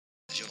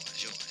Here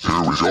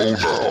we go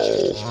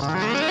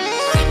now.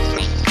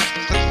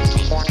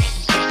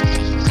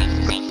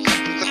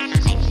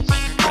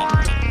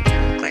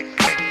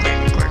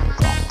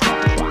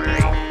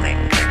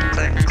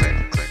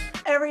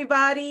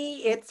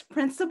 Everybody, it's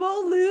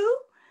Principal Lou.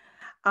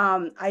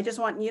 I just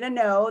want you to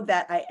know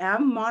that I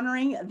am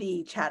monitoring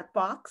the chat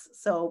box.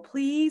 So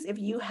please, if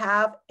you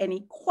have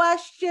any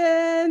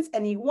questions,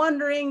 any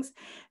wonderings,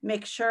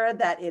 make sure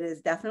that it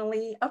is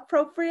definitely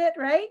appropriate,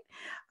 right?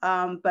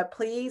 But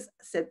please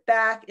sit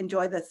back,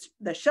 enjoy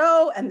the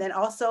show, and then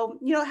also,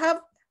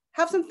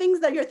 have some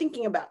things that you're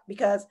thinking about,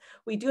 because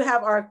we do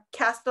have our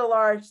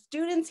Castellar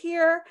students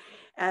here,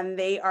 and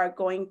they are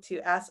going to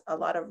ask a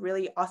lot of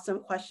really awesome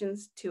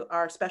questions to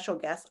our special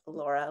guest,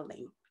 Laura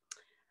Ling.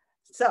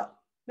 So,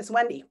 Miss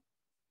Wendy.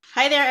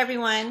 Hi there,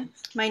 everyone.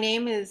 My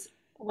name is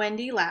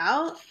Wendy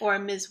Lau, or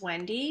Ms.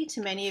 Wendy to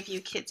many of you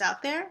kids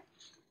out there.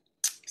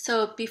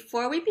 So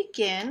before we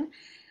begin,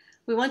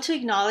 we want to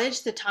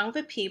acknowledge the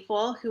Tongva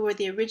people who were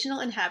the original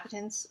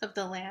inhabitants of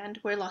the land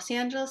where Los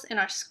Angeles and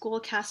our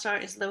school CASTAR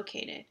is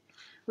located.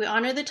 We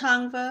honor the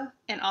Tongva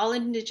and all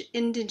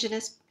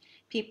indigenous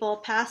people,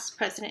 past,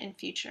 present, and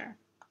future.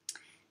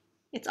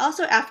 It's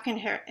also African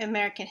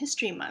American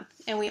History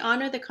Month, and we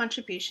honor the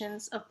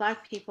contributions of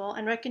Black people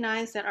and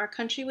recognize that our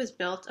country was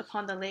built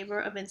upon the labor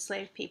of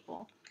enslaved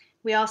people.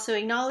 We also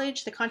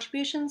acknowledge the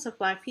contributions of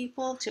Black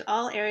people to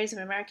all areas of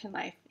American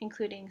life,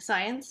 including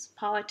science,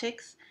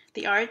 politics,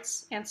 the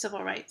arts, and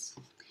civil rights.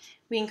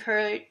 We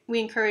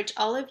encourage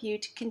all of you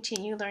to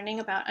continue learning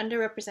about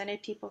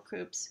underrepresented people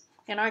groups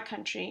in our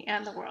country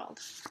and the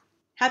world.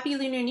 Happy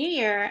Lunar New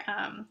Year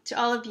to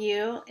all of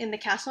you in the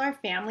Castellar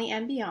family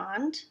and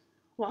beyond.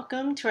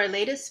 Welcome to our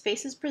latest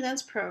Faces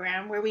Presents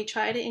program, where we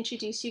try to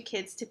introduce you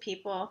kids to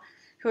people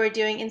who are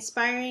doing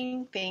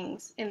inspiring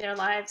things in their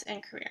lives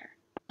and career.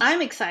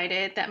 I'm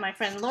excited that my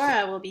friend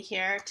Laura will be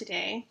here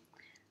today,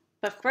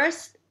 but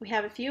first we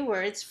have a few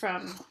words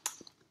from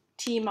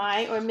T.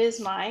 Mai, or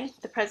Ms. Mai,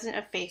 the president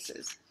of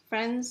Faces,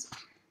 friends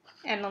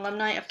and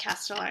alumni of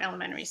Castellar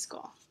Elementary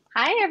School.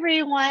 Hi,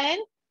 everyone.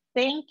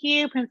 Thank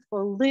you,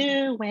 Principal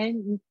Lou,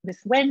 Miss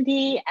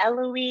Wendy,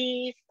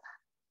 Eloise,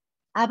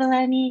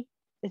 Abalani,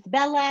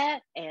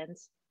 Isabella, and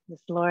Miss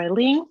Laura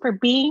Ling for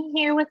being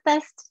here with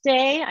us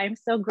today. I'm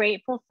so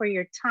grateful for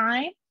your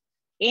time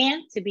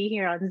and to be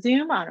here on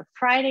Zoom on a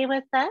Friday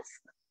with us.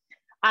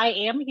 I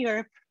am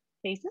your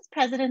Faces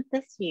president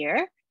this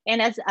year. And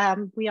as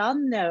we all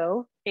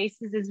know,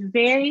 Faces is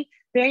very,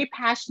 very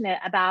passionate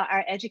about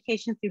our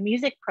Education Through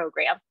Music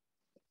program.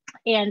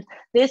 And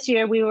this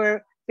year we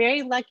were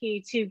very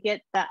lucky to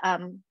get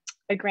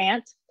a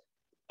grant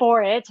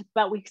for it,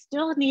 but we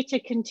still need to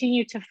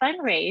continue to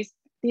fundraise.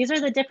 These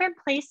are the different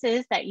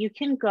places that you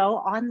can go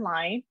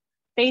online.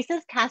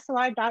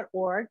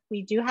 FacesCastellar.org.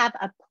 We do have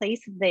a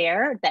place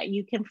there that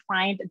you can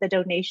find the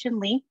donation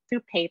link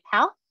through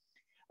PayPal.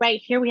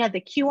 Right here we have the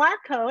QR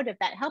code. If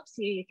that helps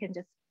you, you can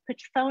just put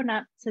your phone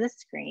up to the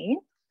screen.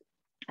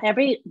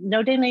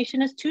 No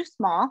donation is too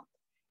small.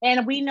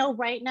 And we know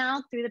right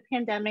now through the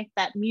pandemic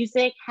that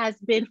music has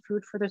been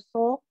food for the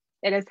soul.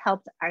 It has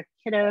helped our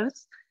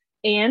kiddos.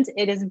 And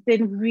it has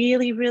been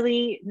really,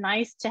 really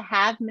nice to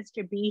have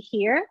Mr. B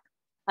here,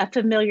 a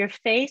familiar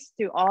face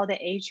through all the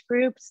age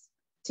groups,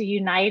 to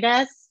unite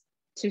us,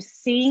 to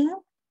sing,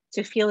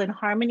 to feel in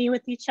harmony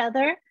with each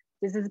other.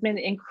 This has been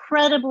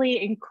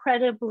incredibly,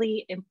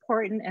 incredibly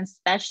important and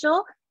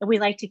special. And we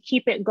like to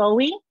keep it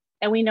going.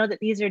 And we know that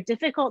these are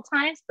difficult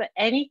times, but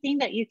anything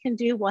that you can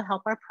do will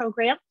help our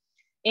program.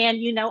 And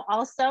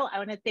also, I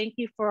want to thank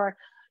you for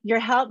your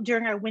help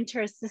during our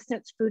winter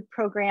assistance food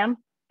program.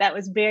 That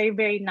was very,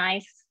 very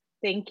nice.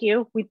 Thank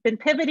you. We've been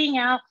pivoting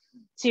out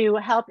to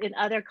help in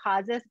other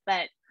causes,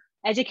 but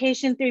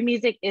Education Through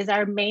Music is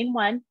our main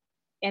one.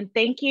 And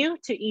thank you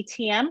to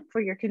ETM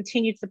for your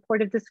continued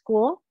support of the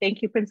school.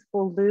 Thank you,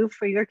 Principal Lou,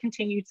 for your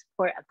continued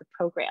support of the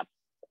program.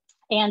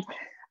 And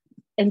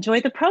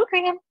enjoy the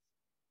program.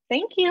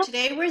 Thank you.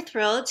 Today we're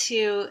thrilled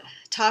to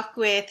talk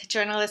with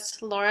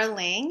journalist Laura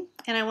Ling,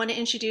 and I want to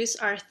introduce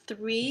our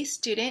 3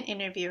 student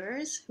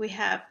interviewers. We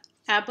have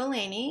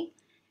Abalani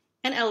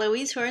and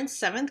Eloise, who are in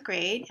 7th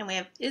grade, and we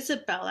have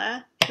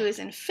Isabella, who is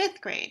in 5th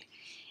grade.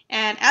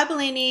 And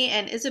Abalani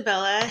and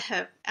Isabella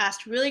have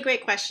asked really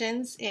great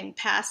questions in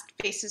past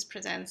Faces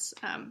Presents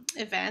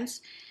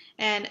events,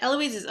 and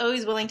Eloise is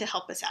always willing to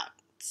help us out.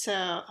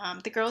 So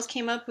the girls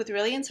came up with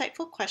really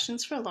insightful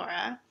questions for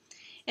Laura.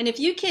 And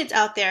if you kids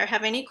out there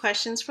have any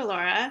questions for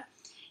Laura,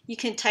 you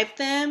can type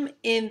them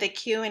in the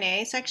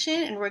Q&A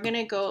section, and we're going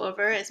to go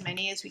over as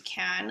many as we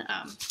can.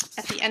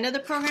 At the end of the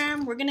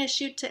program, we're going to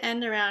shoot to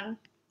end around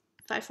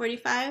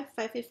 5:45,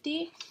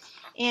 5:50.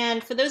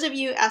 And for those of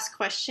you who ask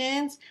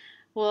questions,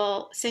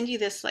 we'll send you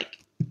this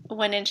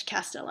 1-inch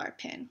Castellar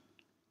pin.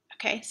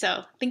 Okay,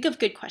 so think of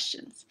good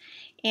questions.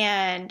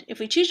 And if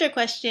we choose your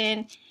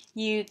question,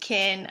 you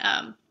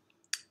can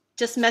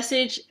just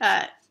message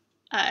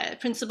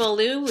Principal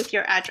Lou with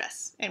your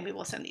address, and we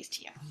will send these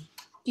to you.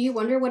 Do you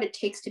wonder what it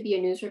takes to be a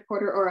news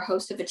reporter or a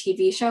host of a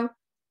TV show?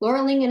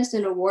 Laura Ling is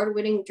an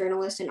award-winning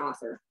journalist and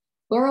author.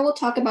 Laura will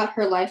talk about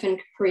her life and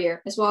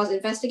career, as well as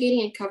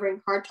investigating and covering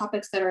hard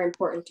topics that are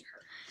important to her.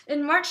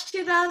 In March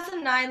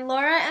 2009,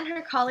 Laura and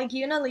her colleague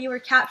Euna Lee were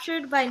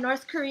captured by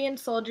North Korean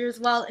soldiers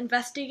while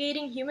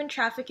investigating human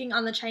trafficking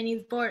on the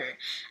Chinese border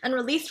and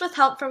released with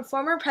help from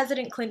former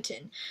President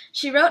Clinton.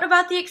 She wrote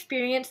about the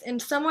experience in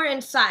Somewhere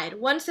Inside,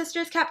 One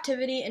Sister's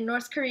Captivity in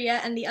North Korea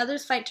and the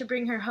Other's Fight to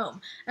Bring Her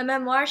Home, a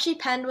memoir she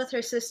penned with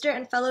her sister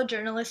and fellow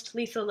journalist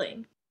Laura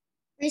Ling.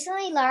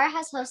 Recently, Laura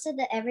has hosted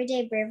the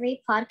Everyday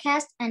Bravery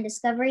podcast and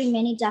Discovery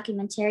mini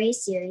documentary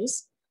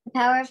series, The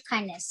Power of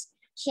Kindness.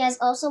 She has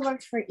also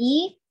worked for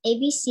E!,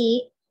 ABC,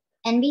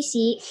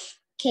 NBC,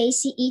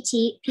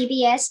 KCET,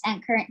 PBS,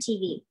 and Current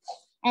TV.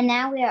 And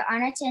now we are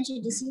honored to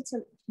introduce you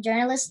to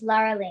journalist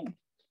Laura Ling.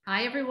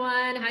 Hi,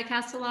 everyone. Hi,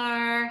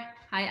 Castellar.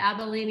 Hi,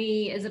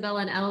 Abilene,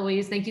 Isabella, and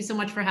Eloise. Thank you so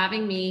much for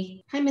having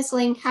me. Hi, Ms.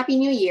 Ling. Happy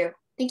New Year.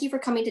 Thank you for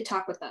coming to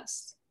talk with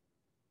us.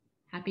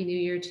 Happy New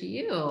Year to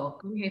you.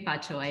 Hey,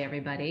 Fachoy,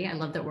 everybody. I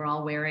love that we're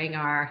all wearing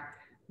our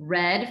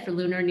red for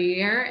Lunar New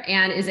Year.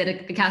 And is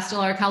it the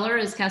Castellar color?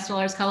 Is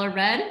Castellar's color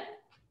red?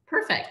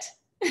 Perfect.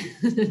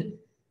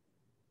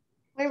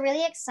 We're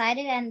really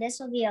excited, and this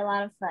will be a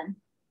lot of fun.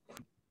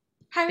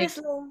 Hi, Ms.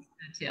 Ling.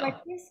 My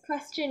first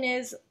question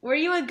is, were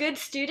you a good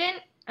student?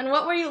 And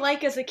what were you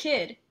like as a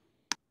kid?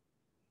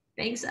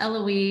 Thanks,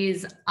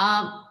 Eloise.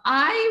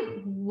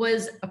 I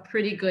was a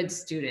pretty good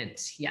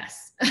student,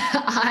 yes.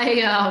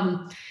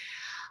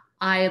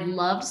 I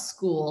loved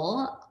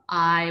school.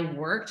 I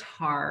worked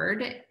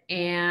hard,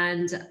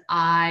 and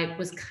I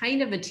was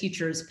kind of a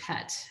teacher's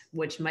pet,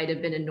 which might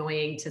have been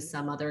annoying to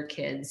some other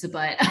kids,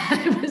 but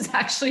I was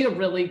actually a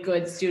really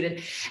good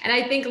student. And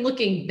I think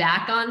looking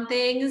back on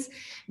things,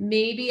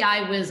 maybe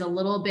I was a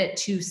little bit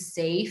too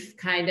safe,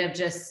 kind of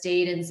just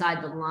stayed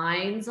inside the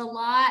lines a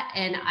lot.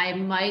 And I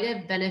might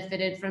have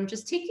benefited from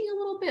just taking a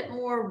little bit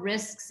more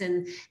risks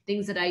and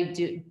things that I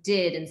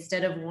did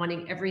instead of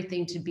wanting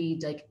everything to be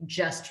like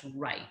just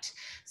right.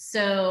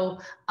 So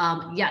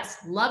yes,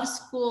 loved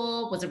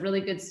school, was a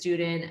really good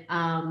student.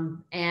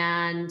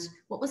 And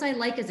what was I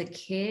like as a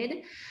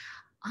kid?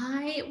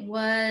 I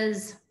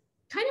was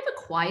kind of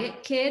a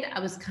quiet kid. I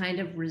was kind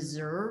of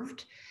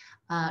reserved,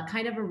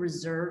 kind of a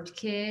reserved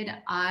kid.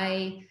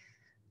 I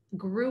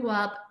grew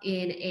up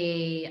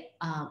in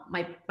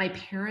my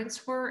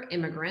parents were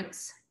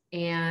immigrants,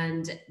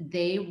 and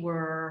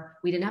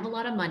we didn't have a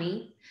lot of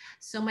money.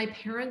 So my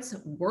parents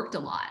worked a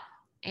lot,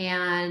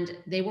 and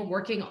they were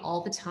working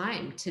all the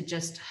time to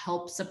just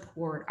help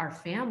support our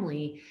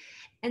family.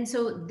 And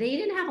so they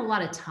didn't have a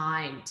lot of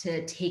time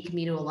to take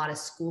me to a lot of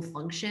school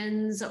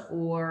functions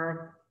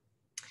or,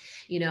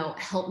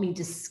 help me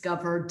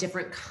discover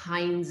different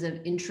kinds of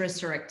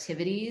interests or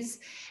activities.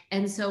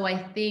 And so I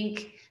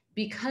think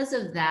because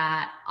of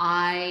that,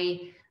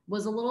 I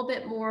was a little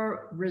bit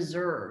more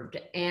reserved,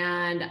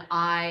 and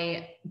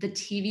the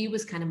TV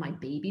was kind of my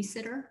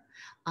babysitter.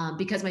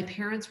 Because my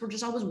parents were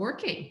just always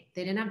working.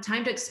 They didn't have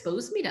time to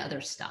expose me to other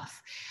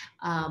stuff.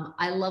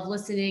 I love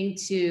listening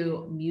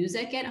to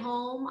music at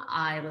home.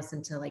 I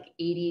listened to like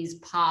 80s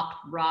pop,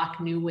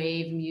 rock, new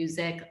wave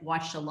music,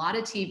 watched a lot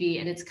of TV.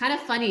 And it's kind of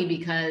funny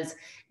because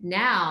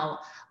now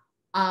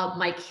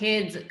my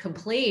kids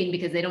complain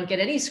because they don't get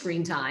any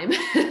screen time.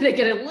 They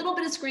get a little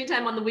bit of screen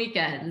time on the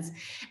weekends.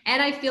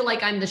 And I feel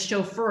like I'm the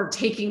chauffeur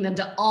taking them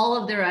to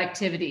all of their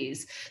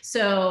activities.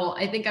 So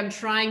I think I'm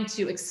trying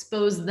to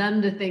expose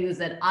them to things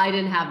that I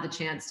didn't have the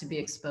chance to be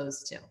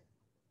exposed to.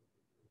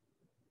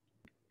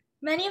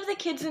 Many of the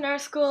kids in our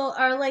school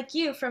are like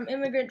you, from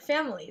immigrant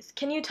families.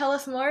 Can you tell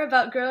us more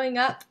about growing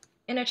up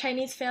in a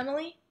Chinese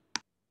family?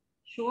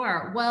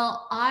 Sure.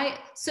 Well,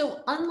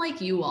 so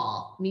unlike you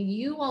all,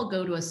 you all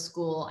go to a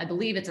school, I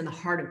believe it's in the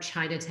heart of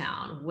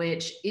Chinatown,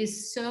 which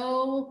is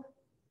so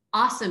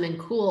awesome and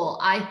cool,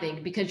 I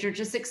think, because you're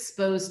just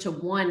exposed to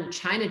one,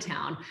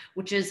 Chinatown,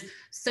 which is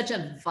such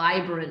a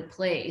vibrant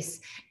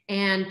place.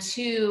 And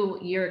two,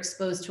 you're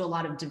exposed to a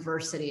lot of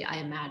diversity, I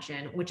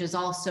imagine, which is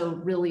also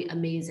really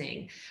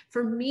amazing.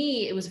 For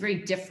me, it was very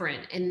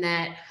different in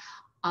that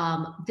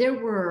there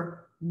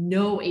were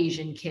no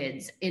Asian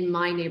kids in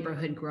my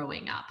neighborhood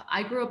growing up.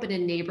 I grew up in a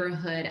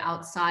neighborhood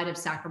outside of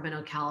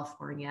Sacramento,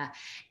 California,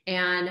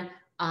 and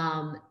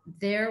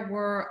there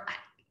were,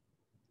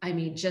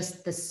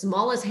 just the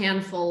smallest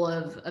handful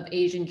of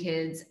Asian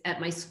kids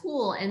at my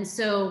school. And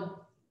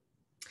so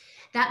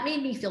that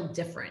made me feel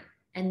different.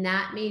 And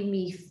that made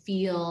me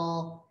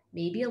feel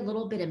maybe a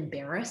little bit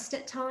embarrassed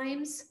at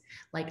times.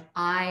 Like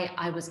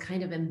I was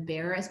kind of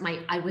embarrassed.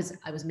 I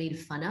was made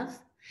fun of.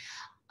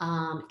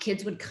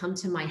 Kids would come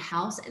to my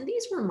house, and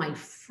these were my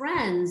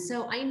friends.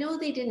 So I know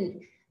they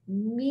didn't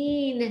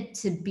mean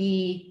to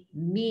be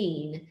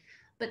mean,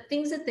 but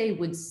things that they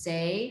would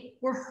say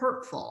were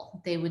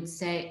hurtful. They would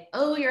say,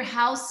 "Oh, your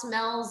house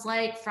smells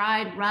like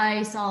fried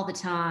rice all the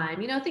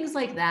time," things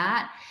like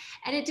that.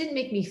 And it didn't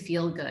make me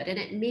feel good. And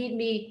it made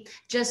me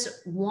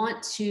just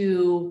want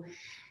to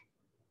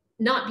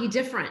not be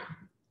different.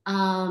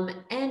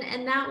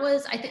 And that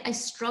was, I think I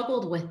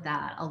struggled with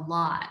that a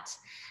lot.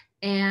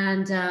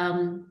 And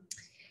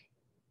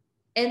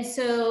And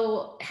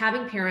so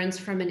having parents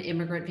from an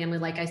immigrant family,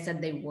 like I said,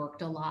 they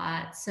worked a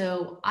lot.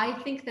 So I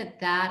think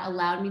that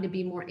allowed me to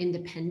be more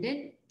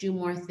independent, do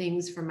more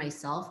things for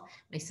myself.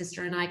 My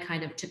sister and I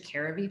kind of took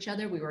care of each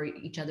other. We were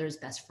each other's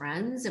best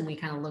friends and we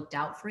kind of looked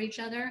out for each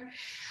other.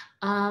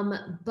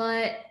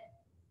 But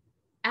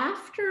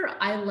after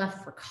I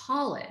left for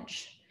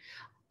college,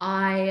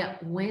 I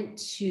went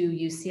to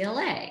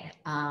UCLA.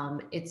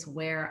 It's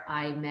where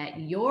I met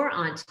your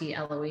Auntie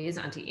Eloise,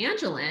 Auntie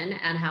Angeline,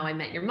 and how I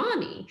met your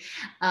mommy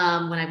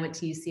when I went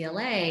to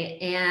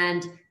UCLA.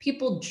 And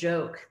people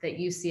joke that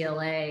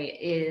UCLA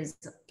is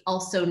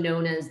also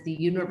known as the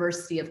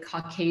University of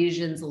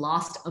Caucasians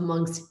lost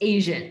amongst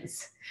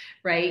Asians,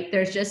 right?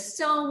 There's just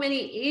so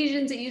many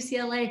Asians at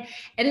UCLA,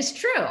 and it's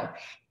true.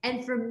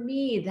 And for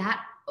me,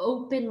 that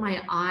opened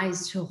my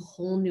eyes to a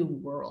whole new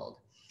world.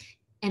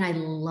 And I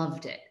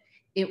loved it.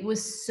 It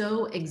was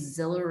so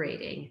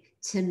exhilarating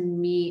to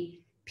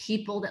meet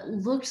people that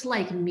looked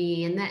like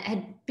me and that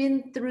had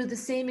been through the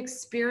same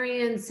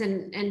experience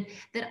and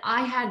that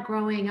I had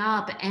growing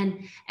up,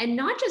 and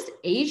not just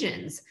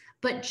Asians,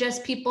 but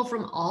just people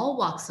from all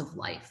walks of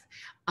life.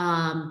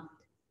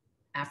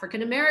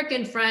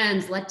 African-American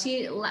friends,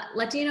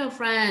 Latino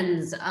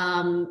friends,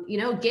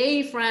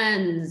 gay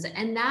friends.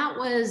 And that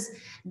was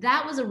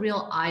a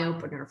real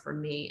eye-opener for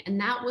me. And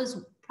that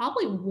was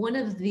probably one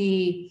of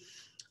the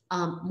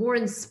more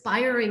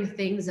inspiring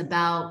things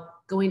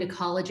about going to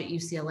college at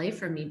UCLA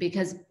for me,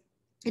 because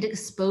it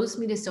exposed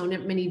me to so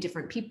many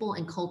different people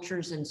and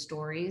cultures and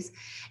stories.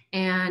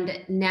 And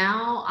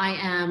now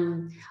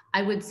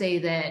I wouldn't say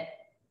that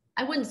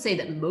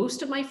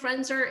most of my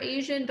friends are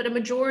Asian, but a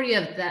majority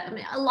of them, I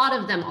mean, a lot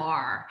of them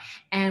are.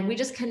 And we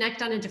just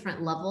connect on a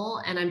different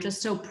level. And I'm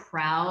just so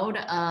proud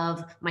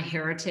of my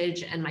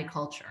heritage and my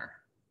culture.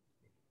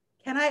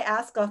 Can I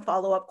ask a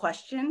follow-up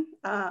question,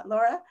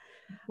 Laura?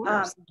 Of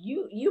course.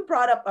 You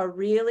brought up a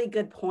really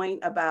good point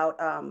about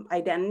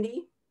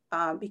identity,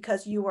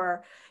 because you grew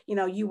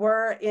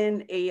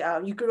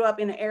up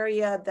in an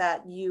area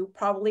that you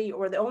probably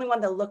were the only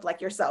one that looked like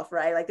yourself,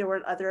 right? Like there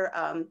were other,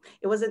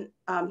 it wasn't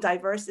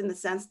diverse in the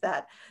sense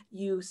that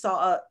you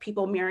saw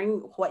people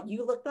mirroring what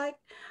you looked like.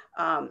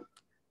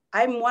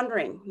 I'm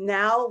wondering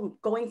now,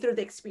 going through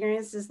the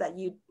experiences that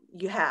you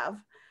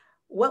have,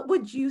 what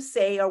would you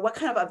say, or what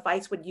kind of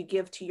advice would you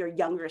give to your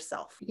younger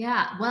self?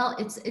 Yeah, well,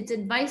 it's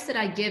advice that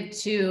I give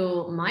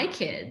to my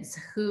kids,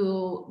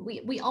 who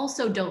we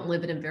also don't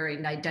live in a very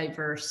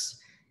diverse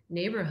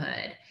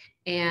neighborhood,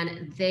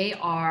 and they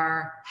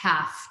are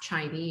half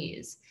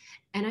Chinese.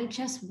 And I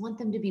just want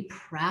them to be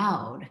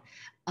proud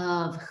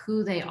of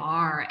who they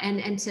are,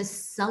 and to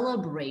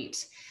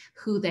celebrate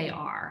who they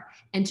are,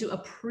 and to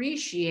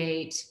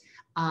appreciate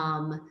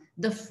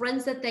the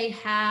friends that they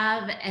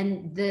have,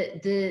 and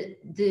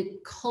the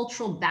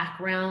cultural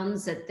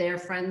backgrounds that their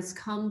friends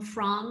come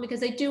from, because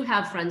they do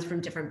have friends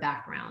from different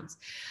backgrounds.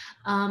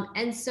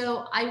 And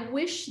so I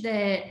wish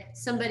that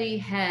somebody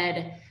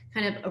had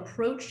kind of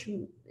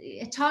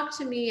talked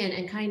to me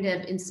and kind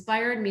of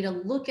inspired me to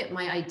look at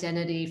my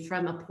identity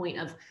from a point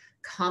of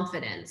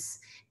confidence.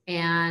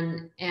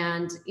 And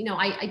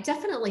I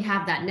definitely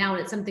have that now,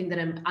 and it's something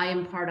that I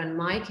impart on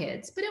my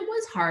kids, but it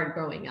was hard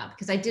growing up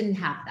because I didn't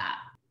have that.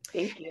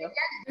 Thank you.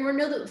 There were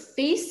no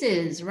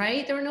faces,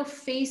 right? There were no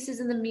faces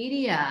in the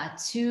media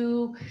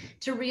to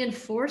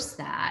reinforce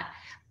that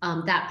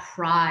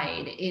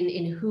pride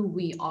in who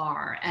we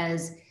are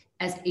as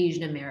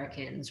Asian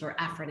Americans, or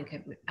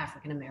African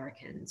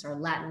Americans, or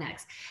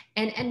Latinx.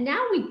 And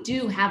now we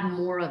do have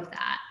more of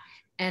that.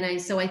 And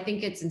so I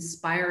think it's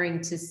inspiring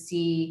to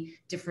see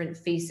different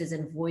faces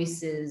and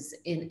voices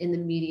in the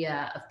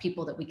media of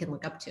people that we can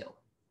look up to.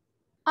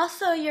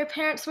 Also, your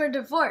parents were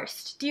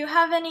divorced. Do you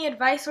have any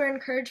advice or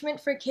encouragement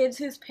for kids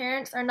whose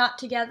parents are not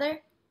together?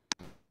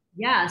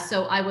 Yeah,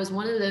 so I was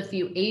one of the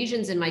few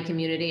Asians in my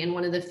community and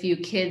one of the few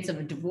kids of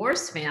a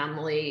divorced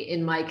family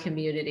in my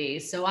community.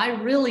 So I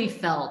really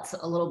felt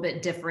a little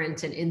bit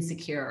different and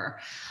insecure.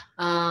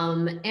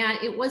 And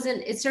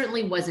it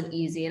certainly wasn't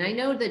easy. And I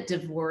know that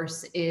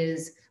divorce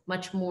is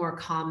much more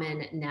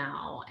common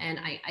now. And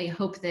I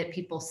hope that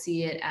people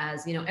see it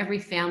as, every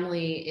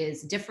family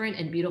is different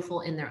and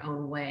beautiful in their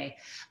own way.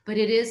 But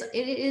it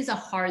is a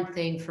hard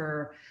thing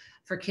for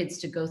kids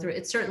to go through.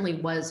 It certainly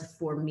was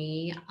for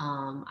me.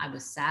 I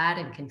was sad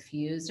and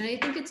confused. And I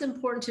think it's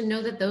important to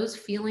know that those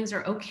feelings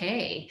are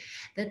okay,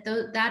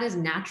 that is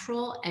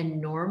natural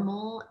and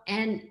normal.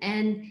 And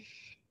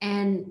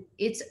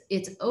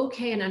it's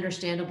okay and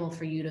understandable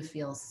for you to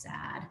feel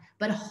sad,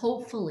 but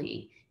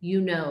hopefully you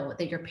know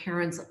that your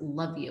parents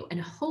love you, and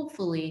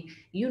hopefully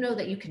you know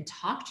that you can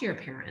talk to your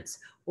parents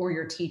or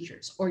your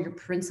teachers or your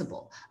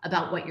principal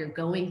about what you're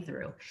going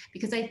through.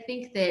 Because I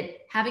think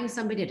that having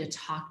somebody to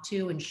talk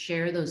to and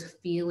share those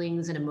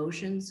feelings and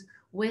emotions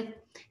with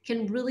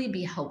can really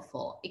be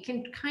helpful. It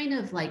can kind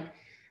of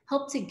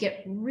help to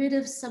get rid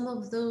of some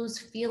of those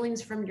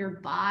feelings from your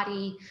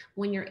body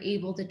when you're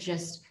able to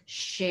just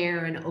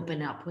share and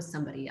open up with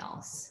somebody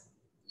else.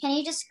 Can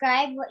you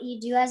describe what you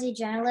do as a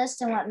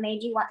journalist and what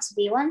made you want to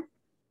be one?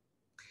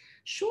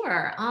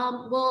 Sure.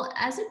 Well,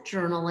 as a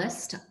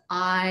journalist,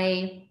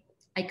 I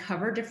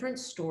cover different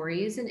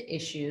stories and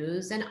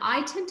issues, and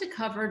I tend to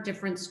cover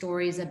different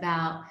stories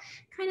about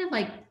kind of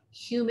like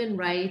human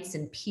rights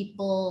and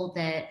people,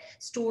 that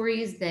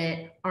stories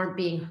that aren't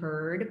being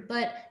heard.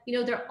 But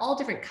there are all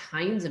different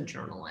kinds of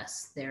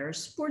journalists. There's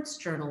sports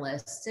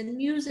journalists and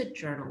music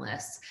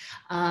journalists,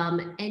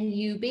 and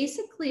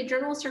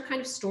journalists are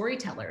kind of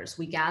storytellers.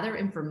 We gather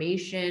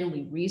information,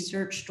 we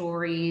research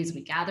stories,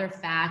 we gather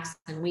facts,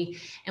 and we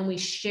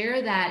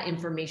share that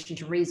information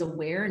to raise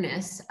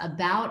awareness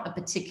about a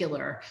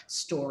particular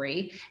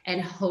story,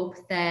 and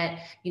hope that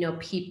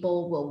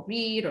people will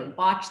read or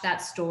watch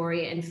that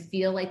story and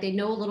feel like they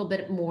know a little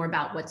bit more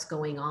about what's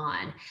going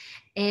on.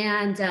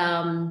 And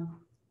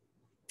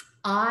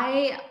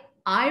I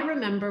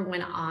remember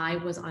when I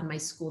was on my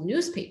school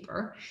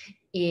newspaper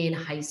in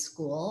high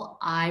school,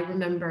 I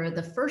remember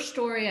the first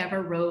story I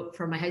ever wrote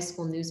for my high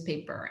school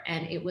newspaper,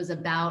 and it was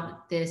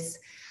about this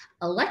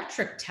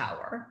electric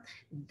tower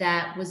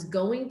that was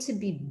going to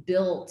be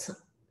built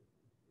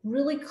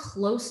really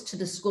close to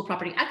the school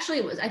property.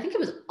 Actually, I think it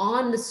was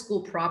on the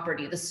school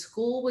property. The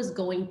school was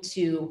going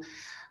to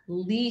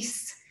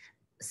lease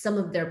some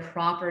of their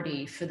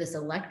property for this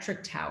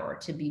electric tower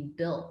to be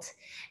built.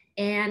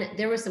 And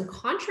there was some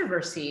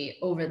controversy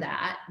over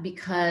that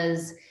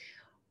because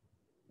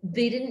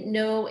they didn't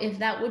know if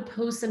that would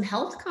pose some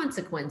health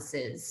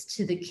consequences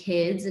to the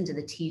kids and to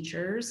the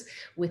teachers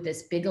with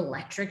this big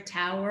electric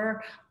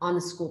tower on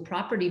the school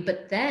property.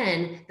 But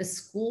then the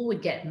school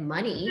would get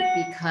money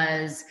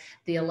because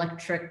the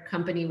electric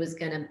company was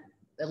going to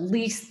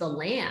lease the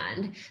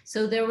land.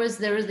 So there was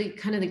the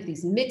kind of like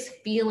these mixed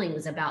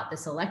feelings about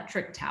this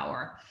electric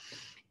tower.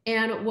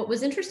 And what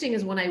was interesting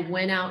is when I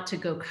went out to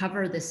go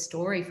cover this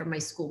story for my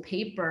school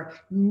paper,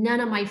 none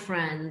of my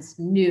friends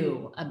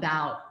knew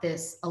about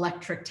this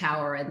electric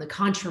tower and the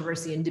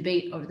controversy and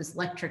debate over this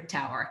electric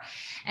tower.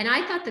 And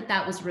I thought that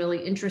that was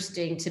really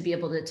interesting to be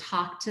able to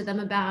talk to them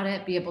about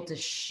it, be able to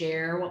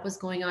share what was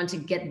going on, to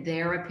get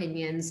their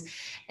opinions.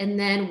 And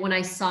then when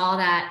I saw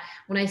that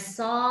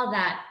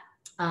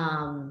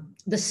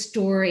the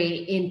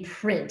story in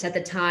print at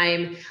the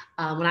time,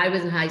 when I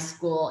was in high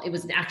school, it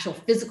was an actual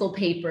physical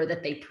paper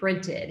that they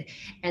printed.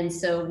 And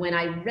so when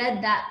I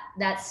read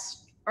that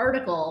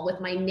article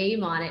with my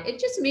name on it, it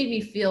just made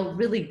me feel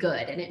really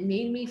good. And it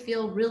made me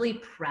feel really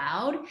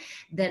proud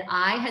that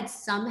I had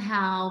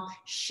somehow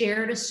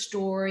shared a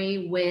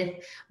story with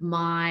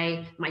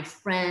my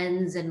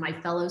friends and my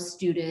fellow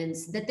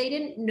students that they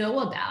didn't know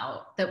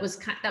about, that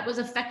was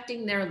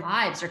affecting their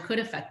lives or could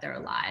affect their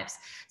lives.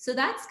 So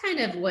that's kind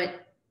of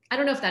what, I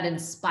don't know if that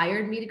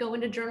inspired me to go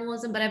into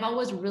journalism, but I've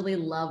always really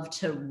loved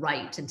to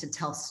write and to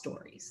tell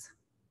stories.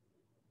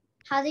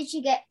 How did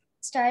you get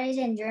started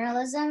in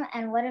journalism,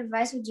 and what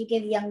advice would you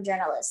give young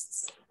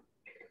journalists?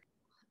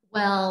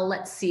 Well,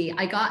 let's see.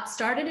 I got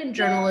started in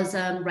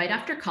journalism right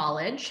after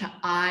college.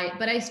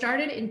 But I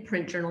started in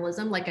print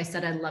journalism. Like I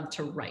said, I love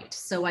to write.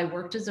 So I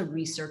worked as a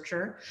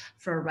researcher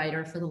for a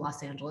writer for the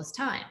Los Angeles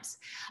Times.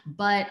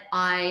 But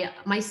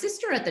my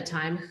sister at the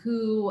time,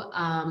 who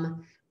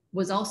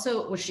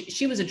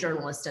she was a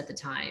journalist at the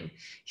time.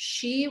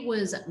 She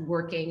was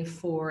working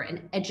for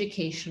an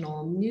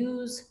educational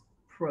news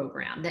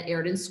program that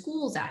aired in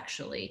schools,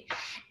 actually.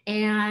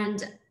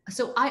 And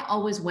so I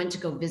always went to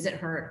go visit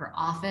her at her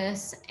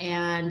office,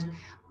 and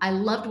I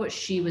loved what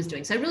she was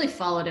doing. So I really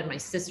followed in my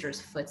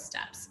sister's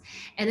footsteps.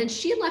 And then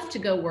she left to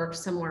go work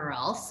somewhere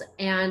else.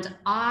 And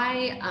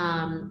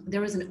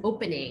there was an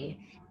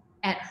opening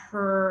at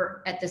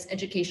this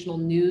educational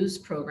news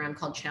program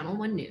called Channel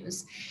 1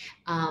 News,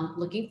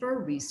 looking for a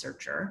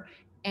researcher.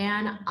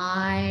 And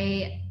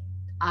I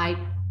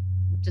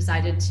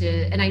decided to,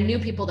 and I knew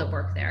people that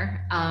work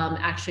there.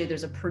 Actually,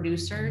 there's a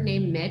producer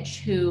named Mitch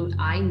who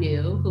I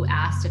knew, who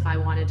asked if I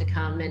wanted to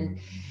come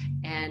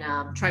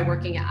and try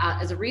working out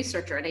as a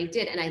researcher. And I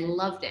did, and I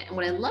loved it. And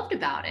what I loved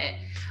about it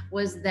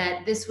was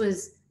that this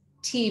was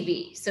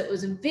TV. So it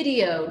was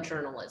video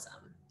journalism.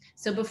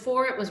 So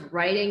before it was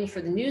writing for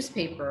the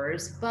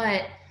newspapers,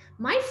 but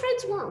my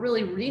friends weren't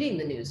really reading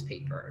the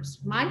newspapers.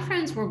 My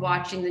friends were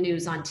watching the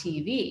news on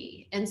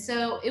TV. And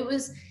so it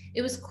was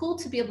cool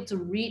to be able to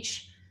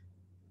reach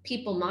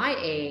people my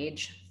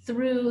age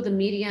through the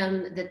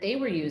medium that they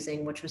were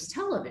using, which was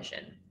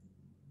television.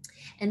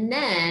 And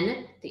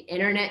then the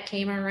internet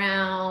came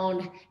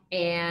around,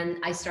 and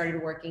I started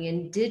working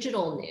in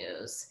digital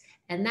news.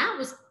 And that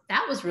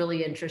was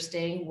really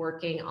interesting,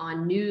 working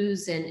on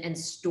news and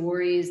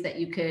stories that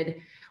you could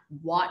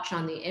watch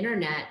on the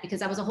internet, because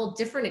that was a whole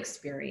different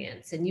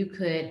experience. And you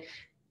could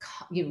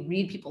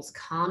read people's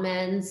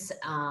comments,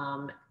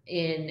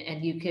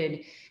 and you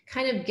could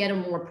kind of get a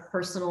more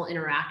personal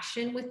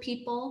interaction with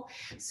people.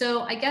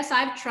 So I guess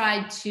I've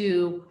tried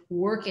to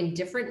work in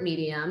different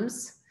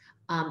mediums,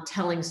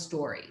 telling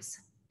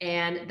stories.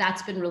 And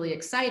that's been really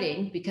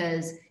exciting,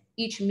 because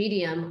each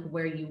medium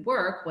where you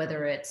work,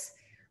 whether it's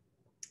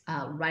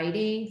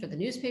writing for the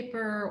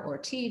newspaper or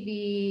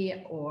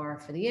TV or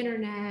for the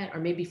internet, or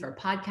maybe for a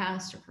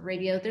podcast or for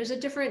radio, there's a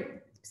different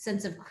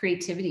sense of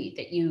creativity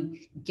that you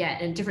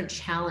get and a different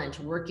challenge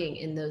working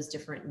in those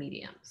different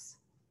mediums.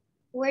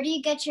 Where do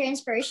you get your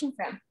inspiration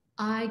from?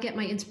 I get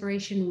my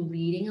inspiration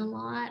reading a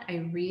lot.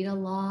 I read a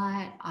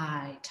lot.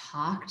 I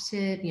talk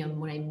to,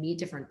 when I meet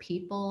different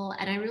people,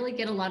 and I really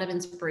get a lot of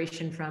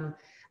inspiration from,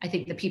 I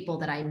think, the people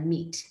that I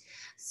meet.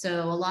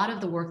 So a lot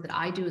of the work that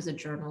I do as a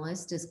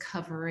journalist is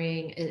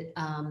covering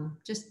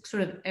just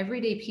sort of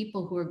everyday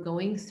people who are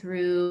going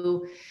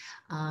through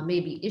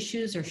maybe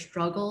issues or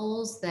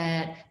struggles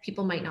that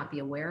people might not be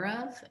aware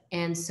of.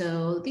 And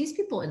so these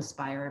people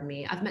inspire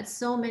me. I've met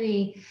so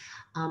many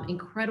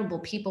incredible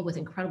people with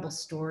incredible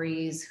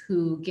stories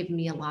who give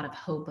me a lot of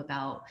hope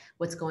about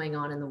what's going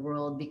on in the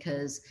world,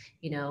 because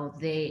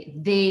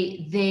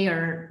they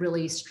are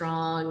really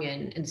strong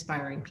and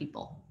inspiring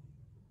people.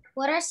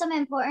 What are some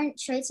important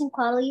traits and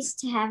qualities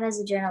to have as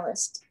a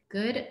journalist?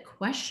 Good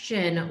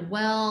question.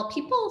 Well,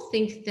 people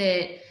think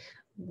that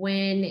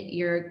when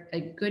you're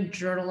a good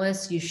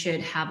journalist, you should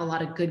have a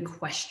lot of good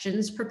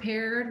questions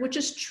prepared, which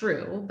is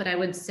true, but I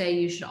would say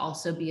you should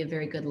also be a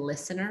very good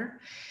listener,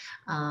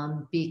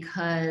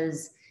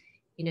 because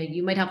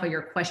you might have all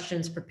your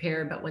questions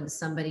prepared, but when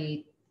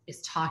somebody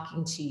is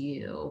talking to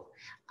you,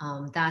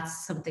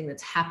 that's something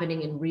that's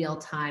happening in real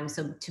time.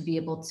 So to be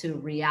able to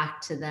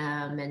react to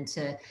them and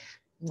to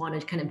want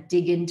to kind of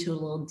dig into a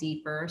little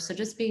deeper. So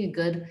just being a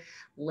good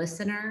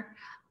listener.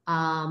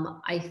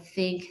 I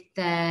think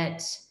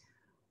that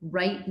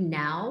right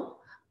now,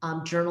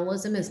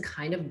 journalism is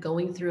kind of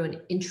going through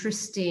an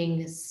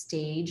interesting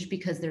stage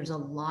because there's a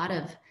lot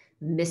of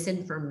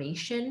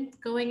misinformation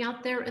going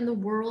out there in the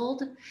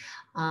world.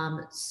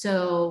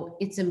 So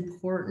it's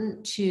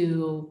important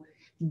to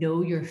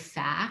know your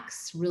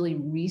facts, really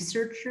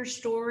research your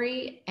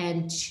story,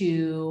 and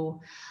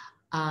to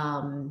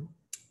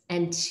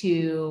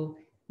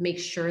make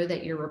sure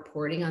that you're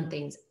reporting on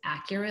things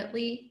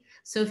accurately.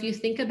 So if you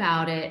think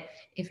about it,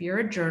 if you're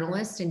a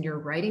journalist and you're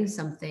writing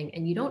something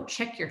and you don't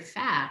check your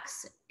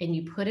facts and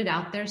you put it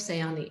out there, say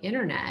on the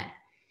internet,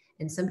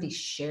 and somebody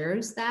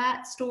shares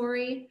that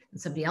story and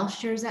somebody else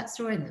shares that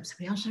story and then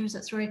somebody else shares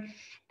that story,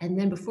 and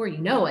then before you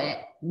know it,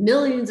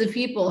 millions of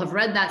people have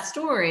read that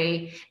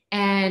story.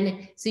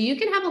 And so you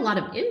can have a lot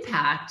of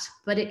impact,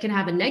 but it can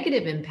have a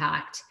negative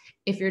impact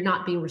if you're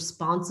not being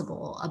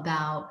responsible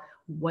about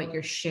what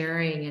you're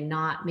sharing and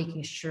not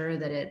making sure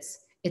that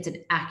it's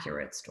an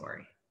accurate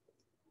story.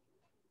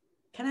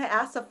 Can I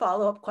ask a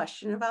follow-up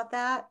question about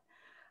that?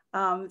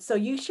 So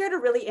you shared a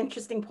really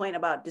interesting point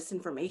about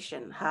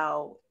disinformation,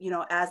 how,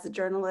 as a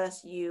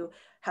journalist, you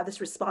have this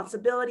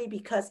responsibility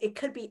because it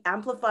could be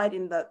amplified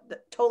in the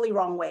totally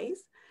wrong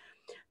ways.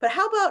 But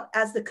how about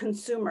as the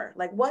consumer?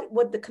 Like, what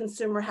would the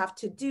consumer have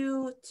to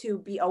do to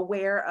be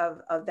aware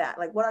of that?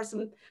 Like, what are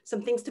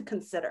some things to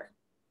consider?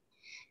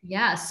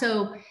 Yeah,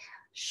 so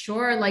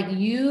sure. Like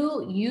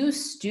you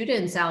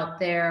students out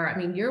there, I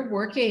mean, you're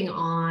working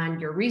on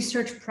your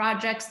research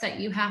projects that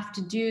you have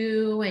to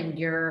do, and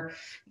you're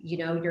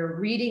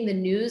reading the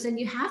news, and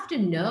you have to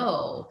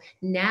know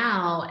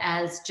now,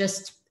 as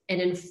just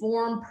an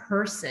informed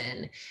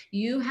person,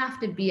 you have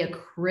to be a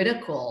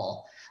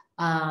critical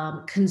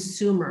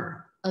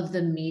consumer of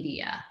the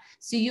media.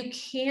 So you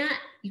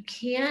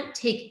can't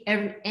take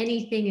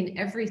anything and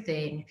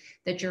everything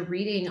that you're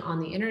reading on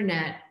the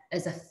internet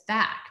as a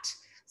fact.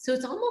 So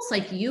it's almost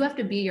like you have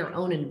to be your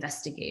own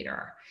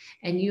investigator,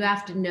 and you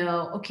have to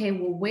know, okay,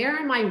 well, where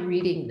am I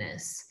reading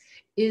this?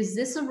 Is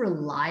this a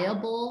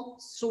reliable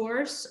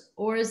source,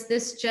 or is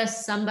this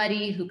just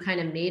somebody who kind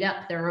of made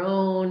up their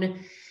own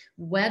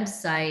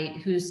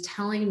website who's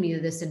telling me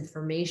this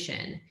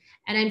information?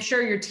 And I'm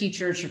sure your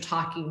teachers are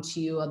talking to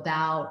you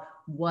about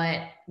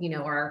what,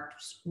 are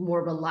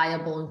more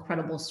reliable and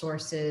credible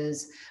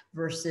sources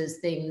versus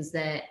things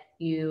that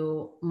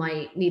you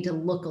might need to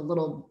look a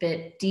little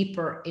bit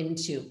deeper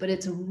into. But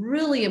it's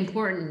really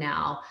important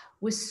now,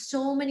 with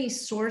so many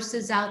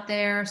sources out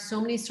there, so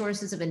many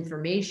sources of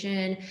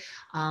information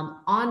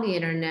on the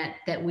internet,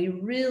 that we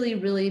really,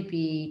 really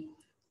be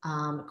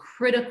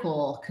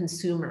critical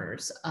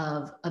consumers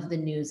of the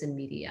news and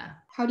media.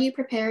 How do you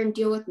prepare and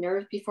deal with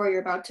nerves before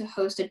you're about to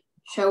host a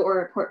show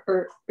or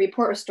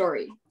report a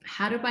story?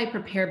 How do I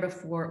prepare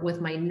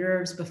with my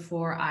nerves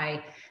before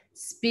I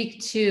speak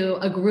to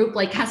a group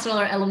like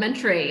Casteller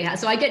Elementary?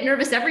 So I get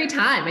nervous every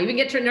time. I even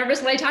get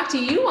nervous when I talk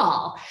to you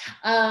all.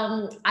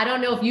 I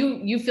don't know if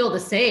you feel the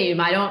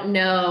same. I don't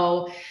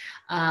know,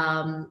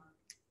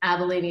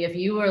 Abilene, if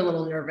you were a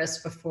little nervous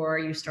before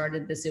you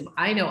started the Zoom.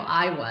 I know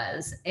I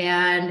was.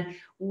 And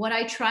what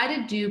I try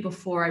to do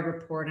before I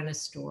report on a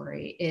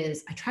story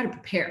is I try to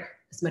prepare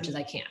as much as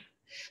I can.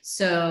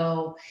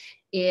 So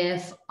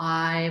if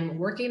I'm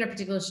working on a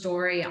particular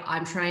story,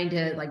 I'm trying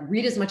to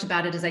read as much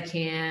about it as I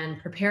can,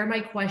 prepare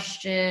my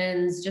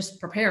questions, just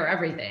prepare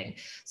everything.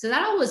 So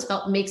that always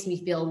makes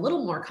me feel a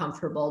little more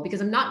comfortable, because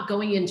I'm not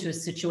going into a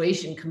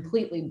situation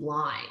completely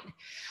blind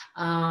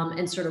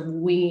and sort of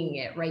winging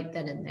it right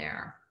then and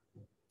there.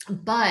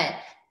 But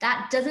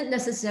that doesn't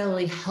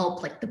necessarily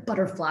help the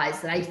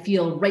butterflies that I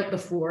feel right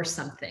before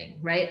something,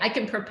 right? I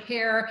can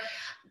prepare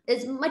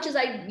as much as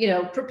I,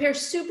 prepare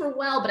super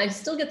well, but I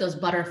still get those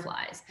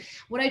butterflies.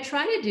 What I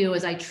try to do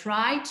is I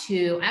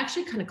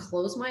actually kind of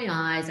close my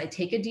eyes. I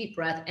take a deep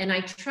breath and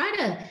I try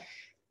to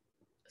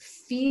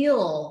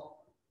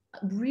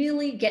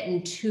really get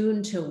in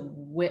tune to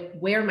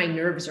where my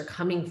nerves are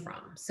coming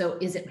from. So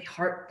is it my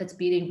heart that's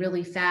beating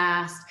really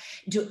fast?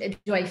 Do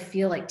I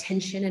feel like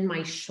tension in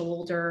my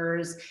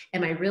shoulders?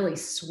 Am I really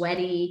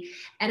sweaty?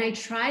 And I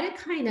try to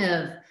kind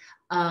of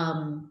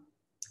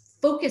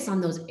focus on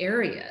those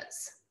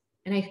areas.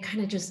 And I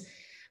kind of just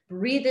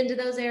breathe into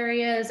those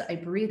areas. I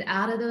breathe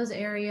out of those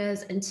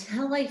areas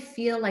until I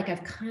feel like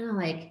I've kind of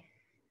like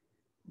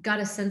got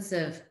a sense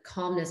of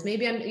calmness.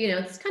 Maybe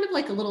it's kind of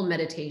like a little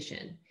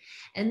meditation.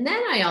 And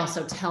then I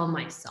also tell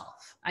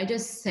myself, I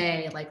just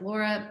say like,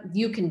 Laura,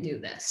 you can do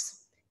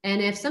this. And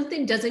if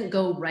something doesn't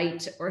go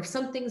right, or if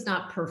something's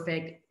not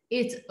perfect,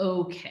 it's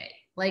okay.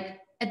 Like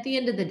at the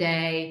end of the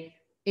day,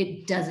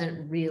 it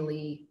doesn't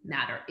really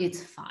matter.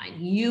 It's fine.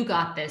 You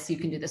got this. You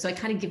can do this. So I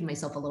kind of give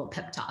myself a little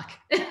pep talk.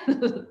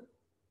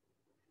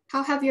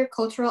 How have your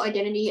cultural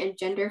identity and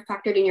gender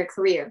factored in your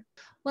career?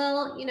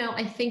 Well,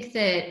 I think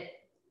that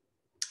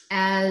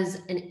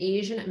as an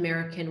Asian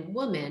American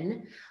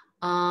woman,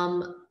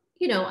 I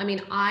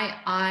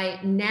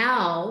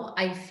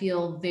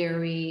feel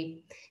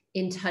very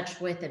in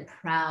touch with and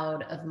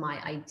proud of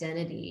my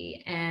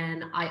identity.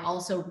 And I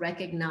also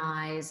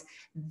recognize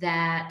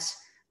that,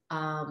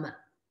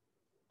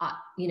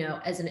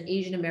 as an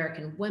Asian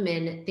American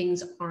woman,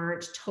 things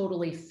aren't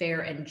totally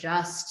fair and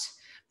just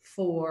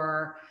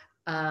for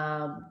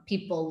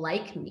people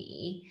like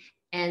me.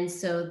 And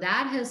so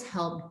that has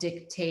helped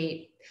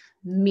dictate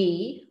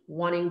me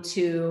wanting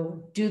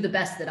to do the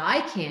best that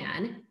I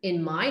can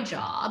in my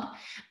job,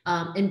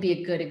 and be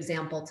a good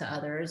example to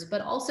others,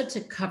 but also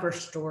to cover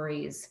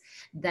stories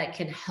that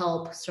can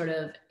help sort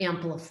of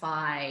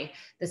amplify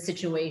the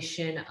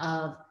situation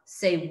of,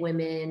 say,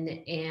 women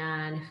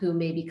and who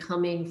may be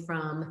coming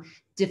from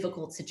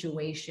difficult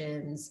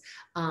situations,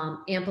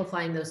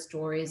 amplifying those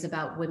stories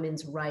about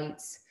women's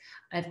rights.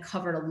 I've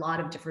covered a lot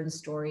of different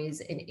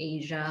stories in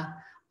Asia.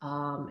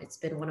 It's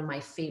been one of my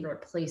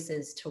favorite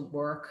places to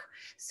work.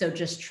 So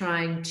just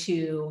trying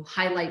to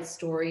highlight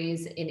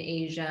stories in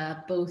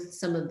Asia, both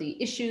some of the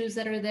issues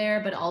that are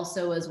there, but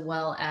also as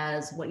well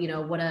as what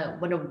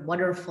a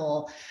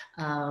wonderful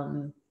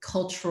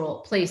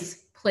cultural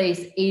place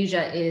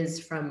Asia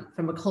is from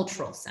a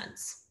cultural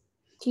sense.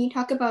 Can you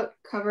talk about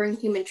covering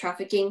human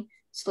trafficking,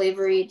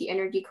 slavery, the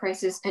energy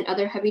crisis, and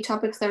other heavy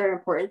topics that are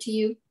important to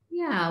you?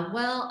 Yeah,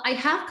 well, I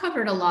have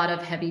covered a lot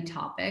of heavy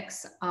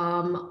topics.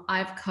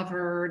 I've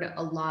covered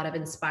a lot of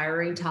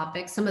inspiring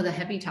topics. Some of the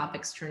heavy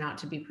topics turn out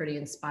to be pretty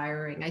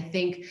inspiring. I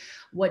think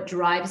what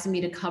drives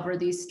me to cover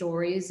these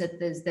stories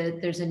is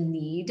that there's a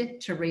need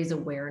to raise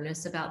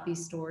awareness about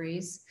these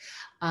stories.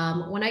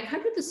 When I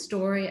covered the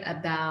story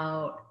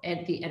about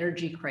the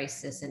energy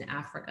crisis in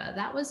Africa,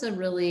 that was a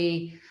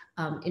really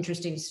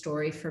interesting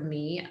story for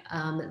me.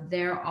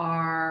 There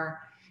are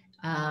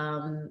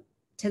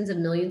tens of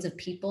millions of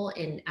people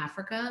in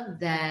Africa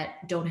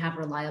that don't have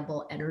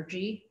reliable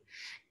energy.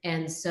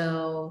 And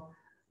so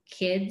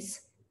kids,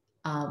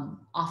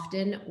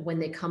 often when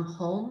they come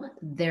home,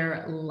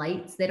 their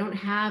lights,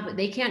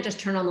 they can't just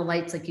turn on the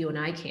lights like you and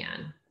I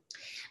can.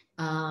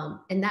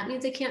 And that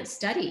means they can't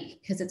study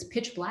because it's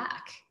pitch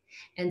black.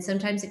 And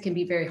sometimes it can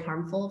be very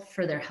harmful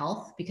for their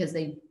health because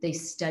they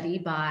study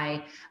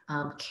by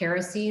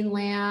kerosene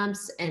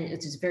lamps, and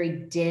it's just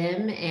very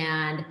dim.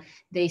 And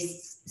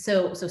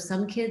so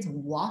some kids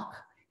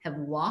have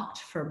walked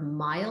for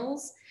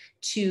miles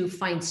to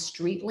find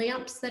street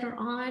lamps that are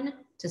on,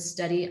 to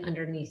study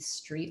underneath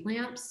street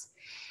lamps.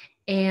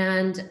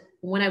 And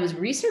when I was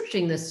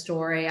researching this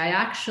story,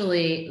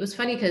 it was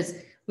funny because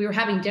we were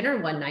having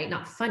dinner one night,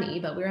 not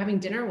funny, but we were having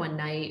dinner one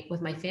night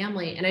with my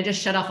family, and I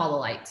just shut off all the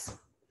lights.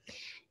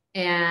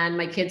 And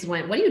my kids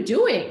went, "What are you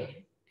doing?"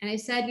 And I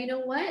said, "You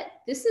know what?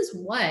 This is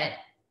what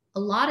a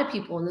lot of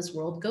people in this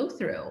world go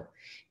through.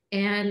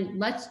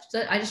 And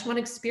I just want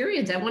to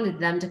experience. I wanted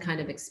them to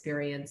kind of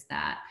experience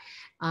that,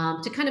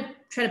 to kind of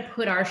try to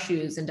put our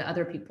shoes into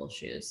other people's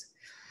shoes.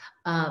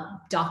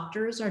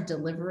 Doctors are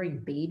delivering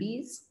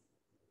babies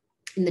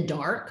in the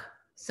dark.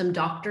 Some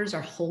doctors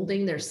are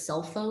holding their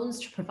cell phones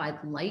to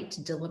provide light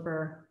to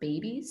deliver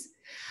babies.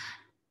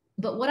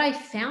 But what I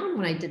found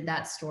when I did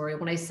that story,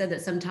 when I said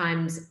that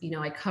sometimes,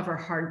 I cover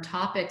hard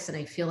topics and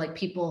I feel like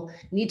people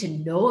need to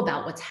know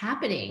about what's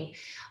happening.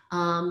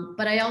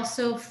 But I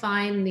also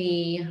find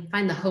the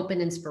hope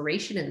and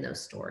inspiration in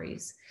those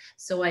stories.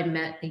 So I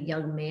met a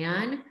young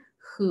man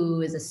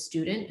who is a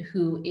student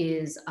who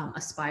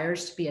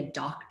aspires to be a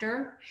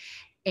doctor,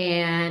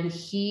 and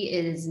he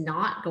is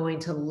not going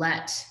to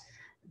let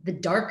the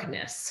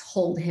darkness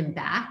hold him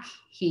back.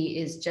 He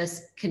is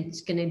just going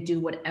to do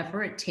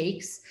whatever it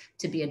takes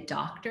to be a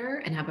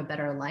doctor and have a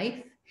better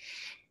life.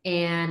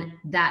 And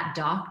that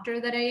doctor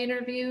that I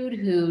interviewed,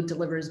 who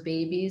delivers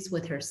babies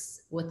with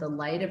the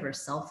light of her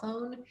cell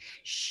phone,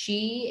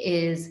 she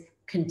is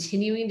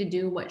continuing to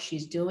do what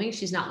she's doing.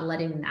 She's not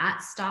letting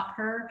that stop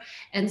her.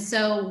 And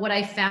so what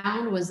I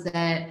found was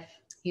that,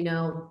 you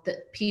know,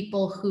 the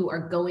people who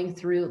are living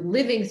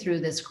through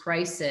this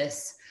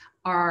crisis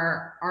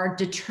are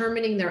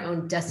determining their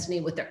own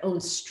destiny with their own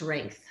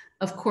strength.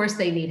 Of course,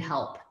 they need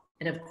help.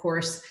 And of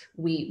course,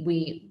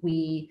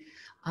 we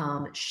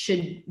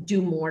should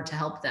do more to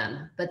help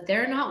them, but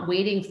they're not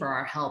waiting for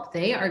our help.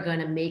 They are going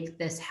to make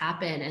this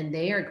happen, and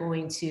they are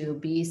going to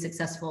be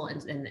successful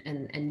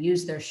and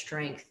use their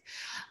strength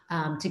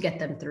to get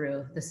them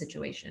through the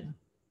situation.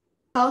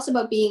 Tell us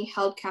about being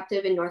held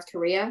captive in North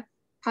Korea.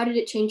 How did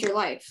it change your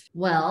life?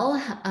 Well,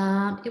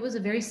 it was a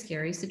very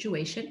scary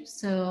situation.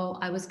 So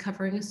I was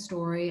covering a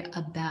story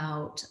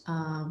about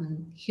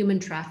human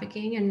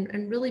trafficking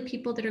and really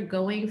people that are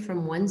going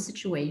from one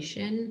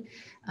situation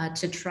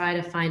to try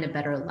to find a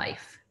better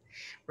life,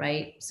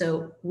 right?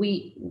 So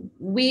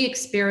we're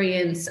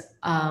experiencing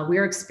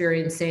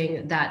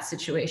that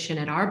situation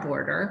at our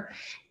border,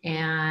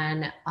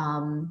 and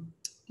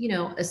you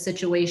know, a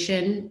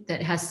situation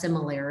that has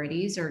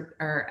similarities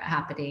are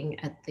happening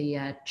at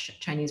the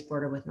Chinese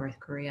border with North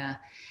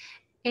Korea.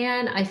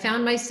 And I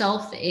found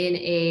myself in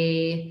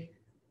a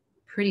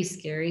pretty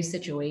scary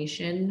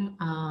situation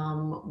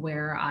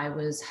where I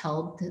was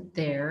held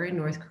there in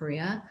North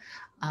Korea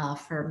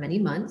for many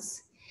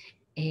months.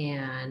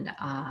 And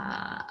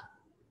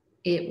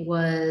it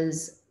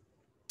was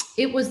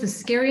the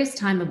scariest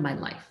time of my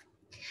life.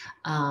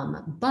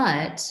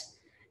 But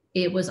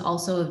it was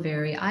also a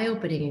very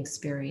eye-opening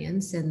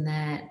experience in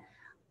that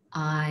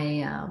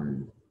I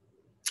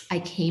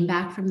came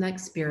back from that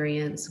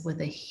experience with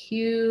a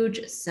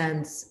huge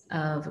sense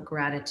of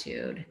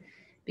gratitude,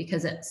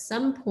 because at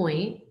some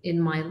point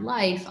in my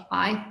life,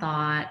 I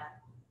thought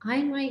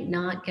I might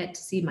not get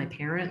to see my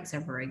parents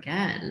ever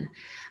again.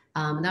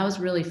 That was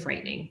really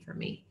frightening for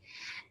me.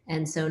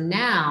 And so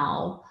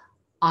now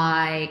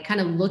I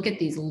kind of look at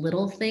these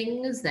little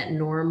things that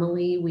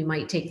normally we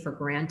might take for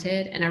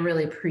granted, and I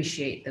really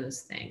appreciate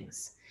those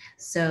things.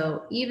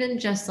 So even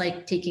just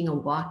like taking a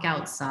walk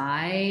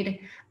outside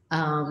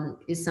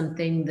is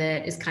something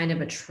that is kind of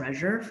a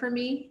treasure for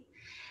me.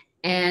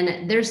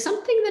 And there's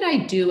something that I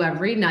do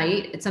every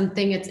night.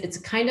 It's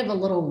kind of a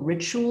little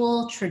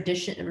ritual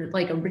tradition,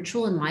 like a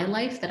ritual in my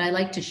life that I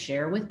like to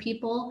share with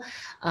people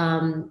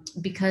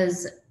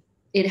because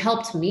it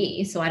helped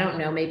me. So I don't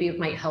know, maybe it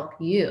might help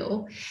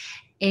you.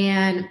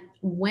 And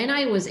when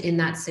I was in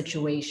that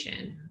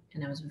situation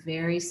and I was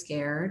very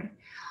scared,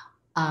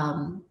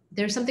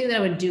 there's something that I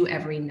would do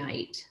every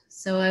night.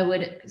 So I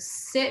would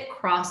sit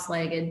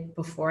cross-legged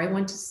before I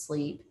went to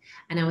sleep,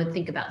 and I would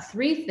think about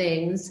 3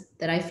 things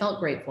that I felt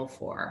grateful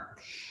for.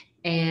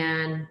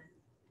 And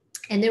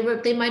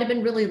they might have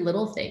been really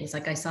little things,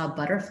 like I saw a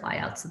butterfly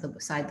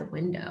outside the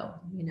window.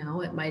 You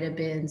know, it might have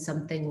been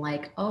something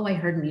like, oh, I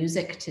heard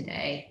music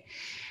today.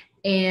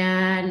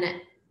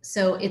 And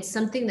so it's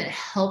something that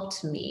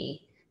helped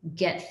me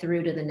get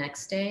through to the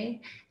next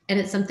day. And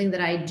it's something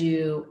that I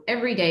do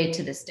every day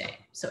to this day.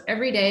 So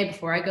every day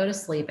before I go to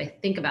sleep, I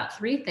think about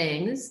 3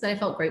 things that I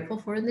felt grateful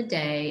for in the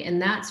day.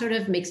 And that sort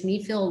of makes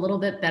me feel a little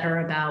bit better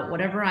about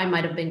whatever I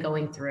might have been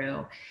going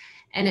through.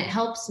 And it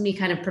helps me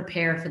kind of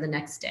prepare for the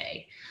next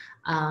day.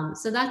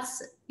 So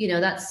that's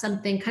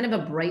something, kind of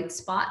a bright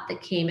spot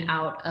that came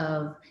out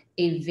of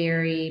a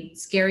very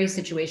scary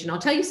situation. I'll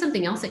tell you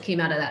something else that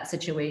came out of that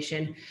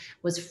situation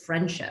was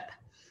friendship.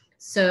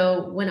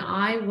 So when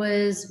I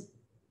was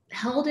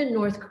held in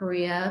North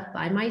Korea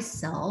by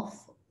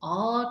myself,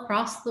 all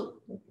across the,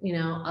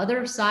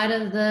 other side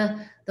of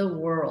the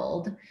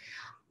world,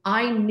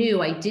 I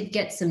knew I did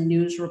get some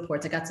news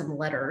reports. I got some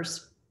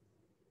letters,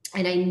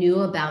 and I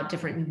knew about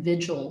different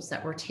vigils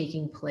that were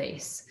taking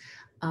place.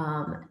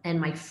 And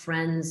my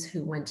friends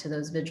who went to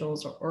those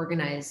vigils or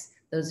organized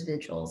those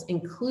vigils,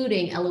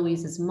 including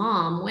Eloise's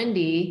mom,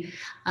 Wendy.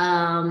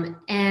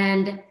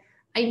 And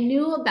I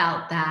knew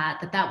about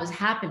that was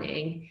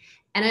happening.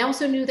 And I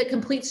also knew that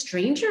complete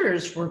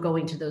strangers were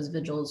going to those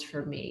vigils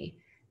for me.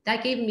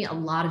 That gave me a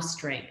lot of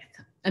strength.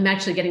 I'm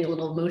actually getting a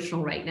little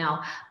emotional right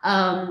now.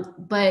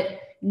 But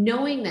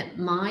knowing that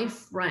my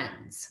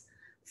friends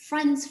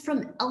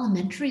from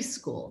elementary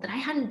school that I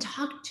hadn't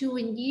talked to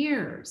in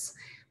years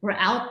were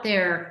out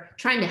there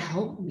trying to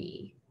help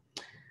me,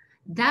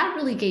 that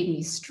really gave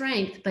me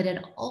strength, but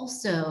it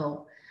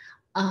also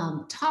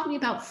taught me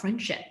about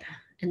friendship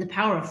and the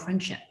power of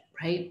friendship,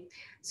 right?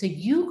 So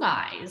you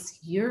guys,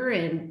 you're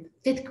in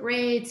 5th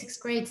grade, 6th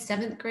grade,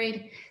 7th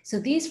grade. So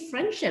these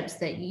friendships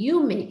that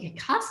you make at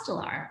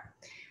Castellar,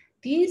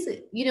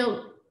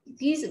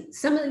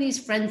 some of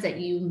these friends that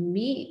you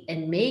meet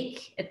and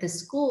make at the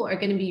school are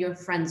going to be your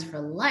friends for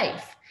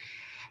life.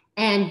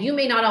 And you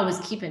may not always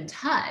keep in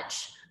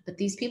touch, but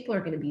these people are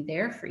going to be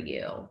there for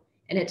you.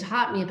 And it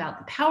taught me about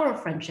the power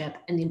of friendship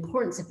and the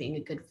importance of being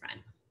a good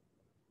friend.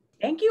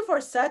 Thank you for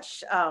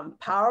such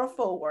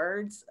powerful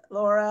words,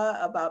 Laura,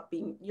 about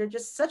you're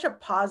just such a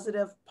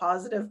positive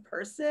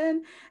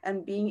person,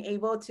 and being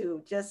able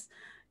to just,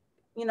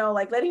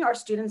 like letting our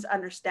students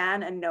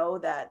understand and know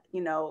that,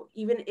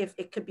 even if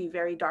it could be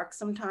very dark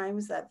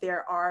sometimes, that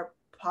there are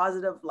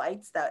positive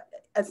lights that,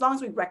 as long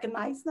as we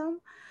recognize them.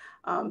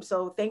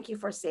 So thank you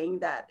for saying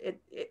that.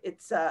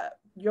 It's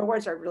your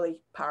words are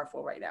really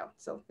powerful right now.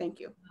 So thank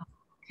you.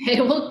 Okay,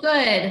 well,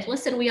 good.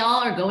 Listen, we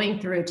all are going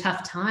through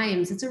tough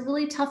times. It's a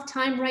really tough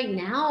time right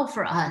now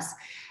for us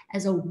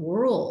as a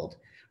world,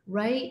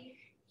 right?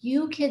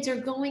 You kids are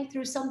going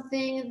through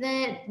something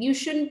that you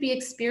shouldn't be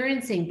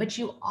experiencing, but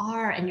you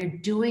are, and you're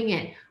doing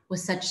it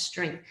with such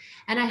strength.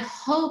 And I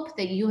hope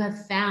that you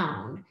have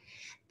found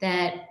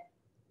that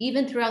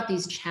even throughout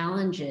these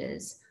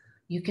challenges,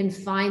 you can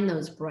find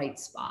those bright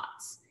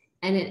spots,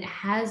 and it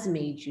has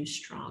made you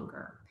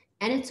stronger.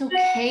 And it's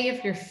okay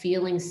if you're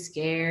feeling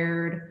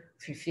scared,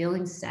 if you're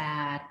feeling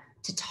sad,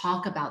 to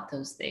talk about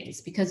those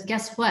things, because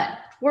guess what?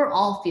 We're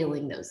all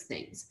feeling those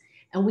things,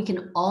 and we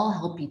can all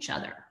help each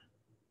other.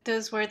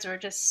 Those words were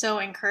just so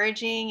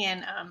encouraging,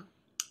 and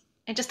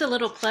just a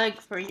little plug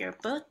for your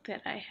book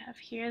that I have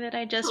here that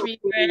I just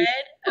reread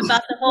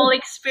about the whole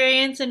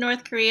experience in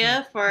North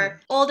Korea for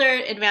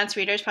older advanced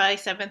readers, probably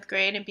 7th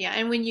grade and beyond,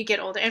 and when you get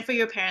older, and for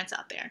your parents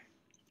out there.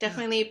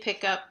 Definitely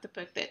pick up the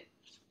book that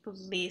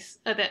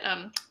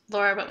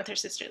Laura wrote with her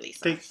sister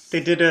Lisa. They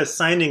did a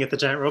signing at the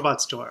Giant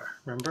Robot store,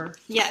 remember?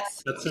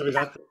 Yes. That's where we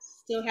got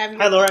this. Still have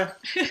your Hi, Laura.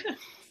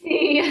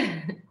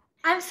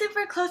 I'm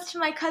super close to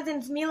my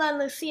cousins Mila and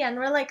Lucia, and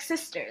we're like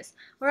sisters.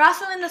 We're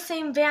also in the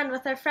same band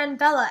with our friend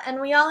Bella,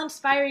 and we all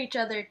inspire each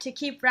other to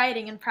keep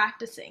writing and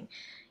practicing.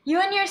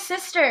 You and your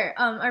sister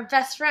are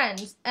best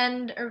friends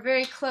and are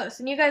very close,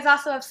 and you guys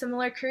also have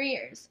similar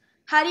careers.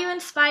 How do you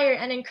inspire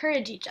and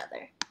encourage each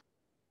other?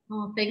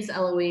 Oh, thanks,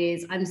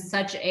 Eloise. I'm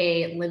such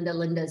a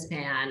Linda's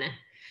fan.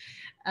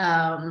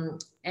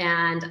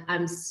 And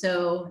I'm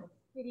so...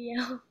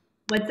 Video.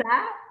 What's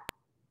that?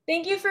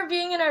 Thank you for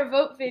being in our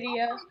vote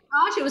video. Oh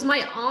my gosh, it was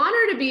my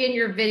honor to be in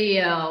your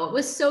video. It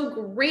was so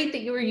great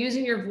that you were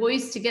using your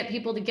voice to get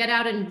people to get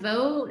out and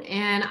vote.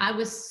 And I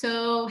was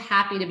so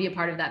happy to be a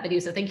part of that video.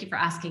 So thank you for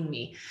asking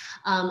me.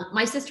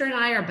 My sister and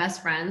I are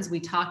best friends. We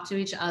talk to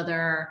each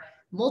other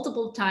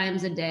multiple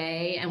times a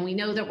day, and we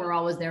know that we're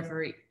always there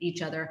for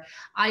each other.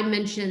 I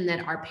mentioned that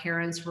our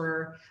parents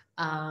were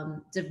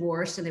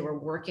divorced and they were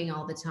working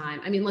all the time.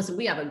 I mean, listen,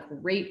 we have a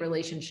great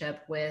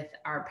relationship with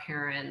our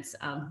parents,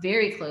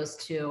 very close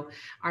to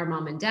our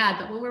mom and dad.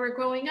 But when we were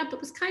growing up,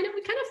 we kind of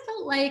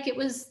felt like it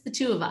was the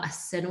two of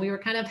us, and we were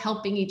kind of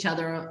helping each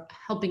other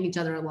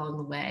along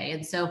the way.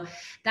 And so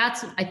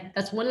that's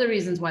one of the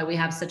reasons why we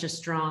have such a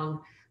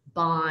strong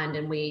bond.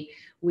 And we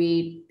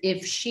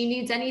if she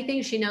needs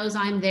anything, she knows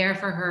I'm there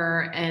for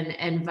her,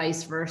 and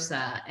vice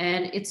versa.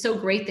 And it's so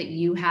great that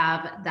you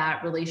have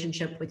that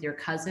relationship with your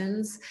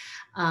cousins.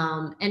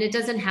 And it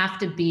doesn't have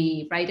to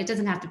be, right? It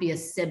doesn't have to be a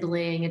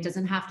sibling. It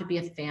doesn't have to be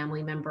a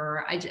family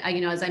member. I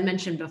as I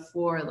mentioned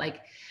before,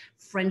 like,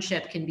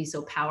 friendship can be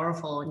so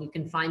powerful, and you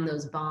can find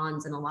those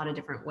bonds in a lot of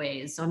different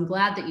ways. So I'm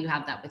glad that you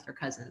have that with your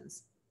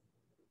cousins.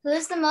 Who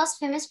is the most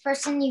famous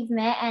person you've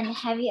met, and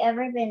have you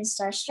ever been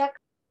starstruck?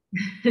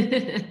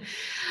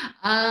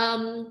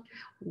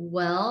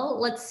 Well,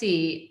 let's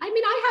see. I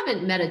mean, I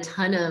haven't met a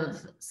ton of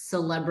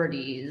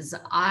celebrities.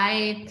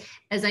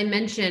 As I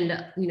mentioned,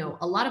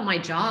 a lot of my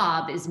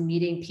job is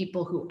meeting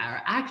people who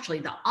are actually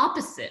the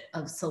opposite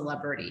of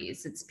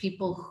celebrities. It's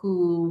people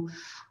who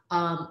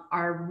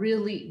are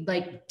really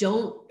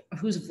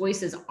whose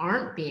voices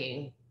aren't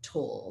being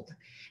told.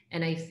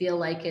 And I feel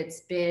like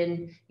it's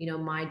been,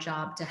 my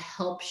job to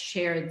help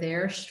share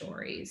their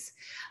stories.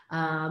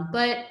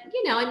 But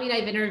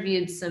I've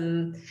interviewed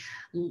some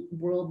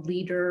world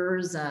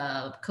leaders,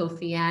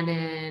 Kofi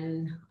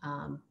Annan,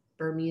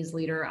 Burmese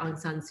leader Aung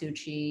San Suu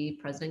Kyi,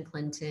 President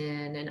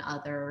Clinton, and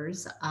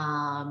others.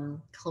 Khloe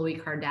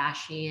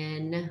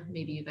Kardashian,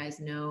 maybe you guys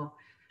know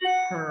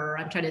her.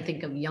 I'm trying to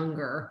think of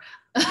younger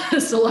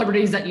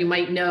celebrities that you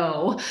might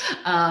know.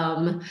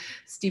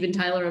 Steven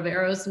Tyler of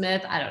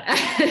Aerosmith.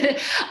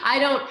 I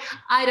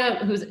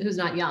don't, who's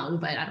not young,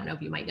 but I don't know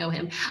if you might know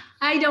him.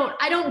 I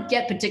don't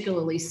get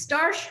particularly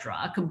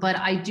starstruck, but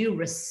I do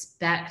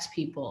respect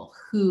people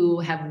who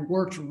have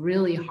worked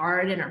really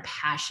hard and are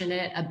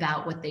passionate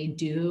about what they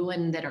do,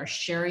 and that are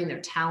sharing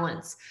their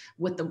talents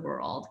with the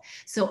world.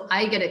 So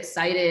I get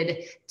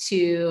excited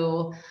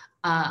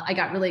I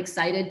got really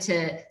excited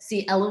to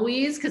see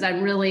Eloise, because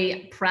I'm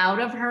really proud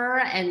of her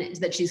and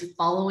that she's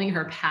following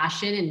her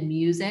passion in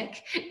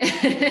music.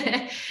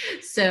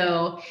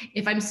 So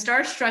if I'm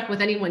starstruck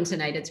with anyone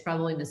tonight, it's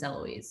probably Miss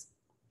Eloise.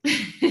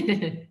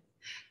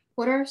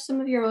 What are some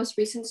of your most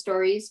recent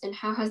stories, and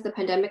how has the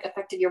pandemic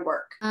affected your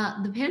work?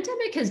 The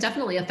pandemic has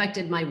definitely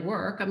affected my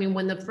work. I mean,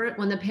 when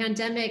the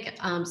pandemic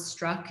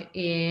struck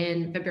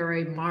in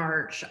February,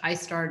 March, I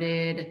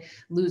started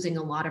losing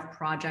a lot of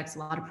projects. A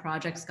lot of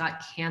projects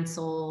got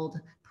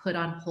canceled, put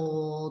on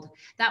hold.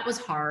 That was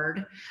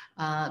hard,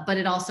 but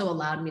it also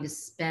allowed me to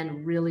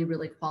spend really,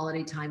 really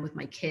quality time with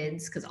my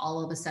kids, because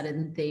all of a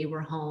sudden they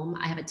were home.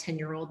 I have a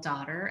 10-year-old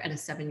daughter and a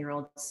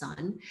 7-year-old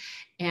son.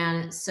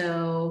 And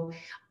so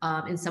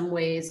in some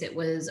ways it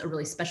was a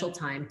really special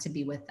time to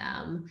be with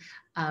them.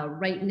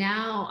 Right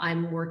now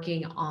I'm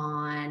working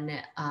on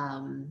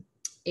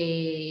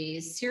a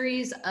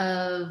series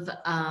of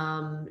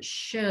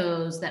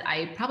shows that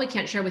I probably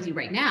can't share with you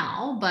right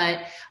now,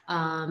 but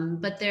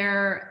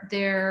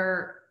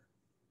they're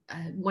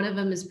one of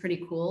them is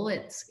pretty cool.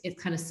 It's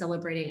kind of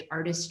celebrating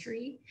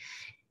artistry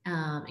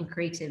and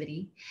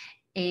creativity.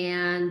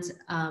 And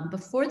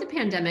before the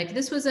pandemic,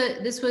 this was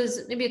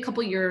maybe a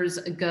couple years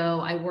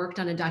ago, I worked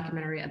on a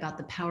documentary about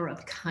the power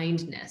of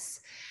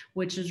kindness,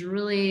 which is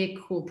really a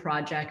cool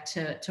project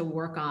to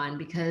work on,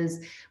 because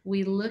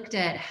we looked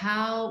at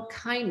how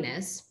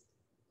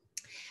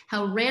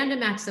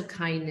random acts of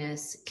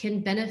kindness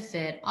can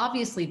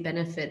obviously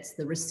benefits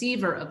the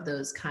receiver of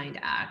those kind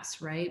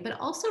acts, right? But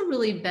also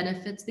really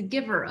benefits the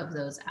giver of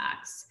those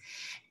acts.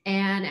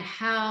 And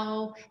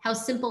how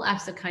simple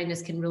acts of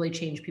kindness can really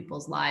change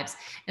people's lives.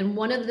 And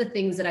one of the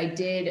things that I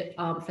did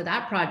for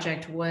that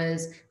project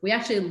was we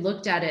actually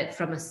looked at it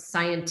from a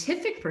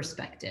scientific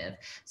perspective.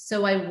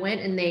 So I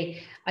went and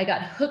I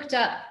got hooked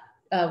up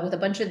with a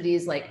bunch of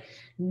these like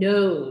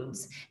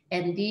nodes,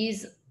 and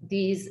these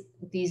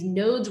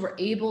nodes were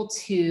able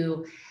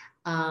to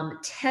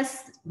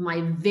test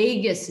my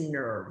vagus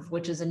nerve,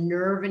 which is a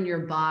nerve in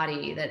your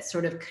body that's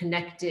sort of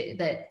connected,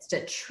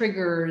 that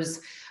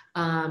triggers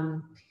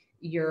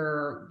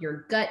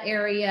your gut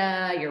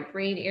area, your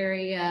brain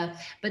area.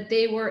 But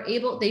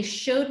they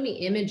showed me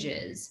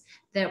images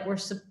that were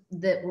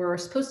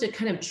supposed to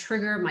kind of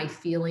trigger my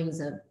feelings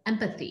of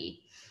empathy.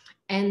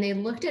 And they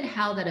looked at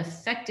how that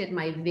affected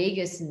my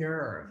vagus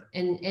nerve.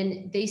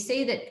 And they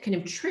say that kind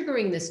of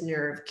triggering this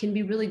nerve can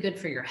be really good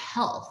for your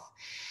health.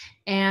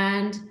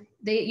 And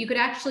you could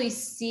actually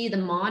see the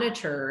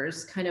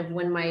monitors kind of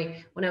when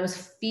I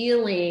was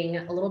feeling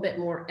a little bit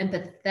more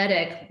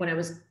empathetic,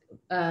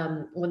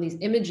 when these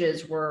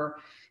images were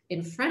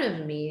in front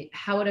of me,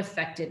 how it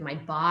affected my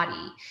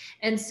body.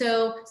 And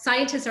so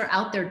scientists are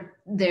out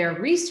there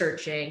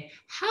researching,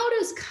 how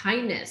does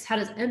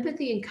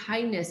empathy and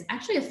kindness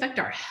actually affect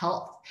our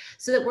health,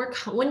 so that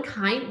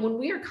when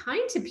we are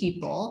kind to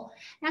people,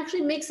 it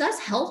actually makes us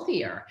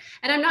healthier.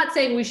 And I'm not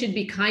saying we should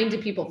be kind to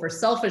people for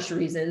selfish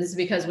reasons,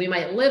 because we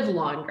might live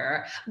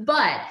longer,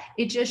 but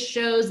it just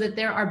shows that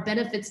there are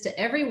benefits to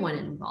everyone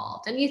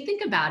involved. And you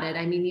think about it,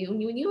 I mean,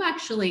 when you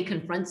actually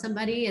confront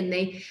somebody and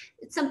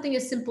it's something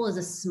as simple as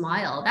a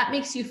smile, that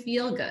makes you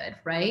feel good,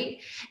 right?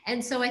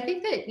 And so I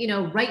think that,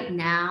 right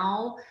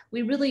now,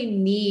 we really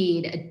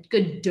need a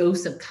good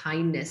dose of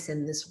kindness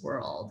in this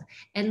world,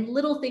 and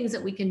little things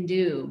that we can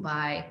do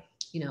by,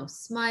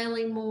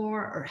 smiling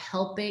more, or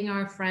helping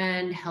our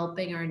friend,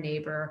 helping our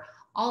neighbor.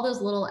 All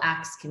those little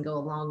acts can go a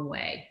long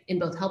way in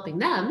both helping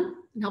them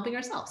and helping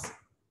ourselves.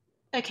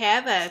 Okay, I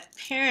have a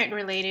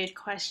parent-related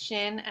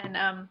question, and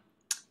I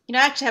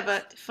actually have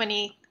a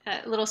funny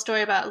little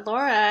story about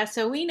Laura.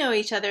 So we know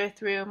each other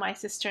through my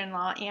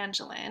sister-in-law,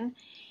 Angeline,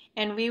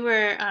 and we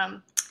were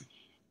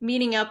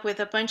meeting up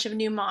with a bunch of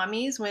new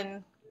mommies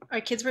when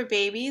our kids were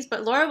babies,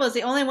 but Laura was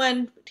the only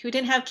one who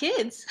didn't have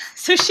kids.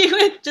 So she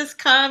would just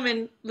come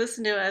and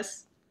listen to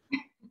us,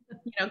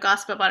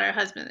 gossip about her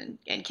husband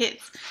and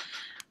kids.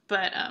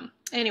 But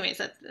anyways,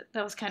 that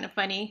was kind of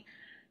funny.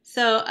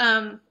 So,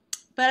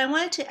 but I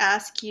wanted to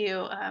ask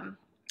you,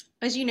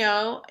 as you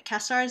know,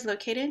 CASTAR is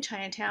located in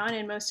Chinatown,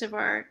 and most of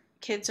our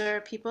kids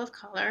are people of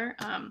color.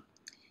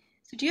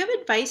 So do you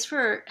have advice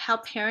for how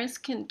parents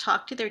can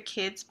talk to their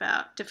kids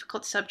about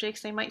difficult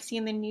subjects they might see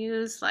in the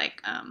news,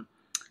 like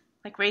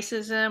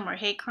racism or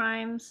hate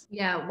crimes?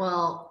 Yeah,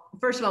 well,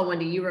 first of all,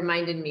 Wendy, you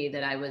reminded me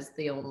that I was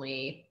the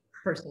only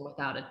person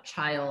without a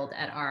child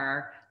at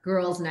our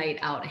girls' night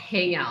out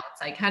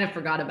hangouts. I kind of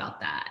forgot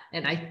about that.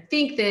 And I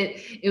think that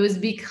it was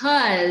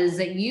because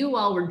you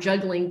all were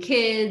juggling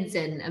kids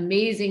and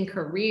amazing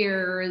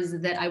careers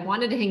that I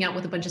wanted to hang out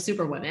with a bunch of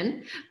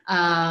superwomen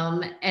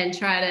and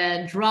try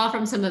to draw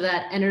from some of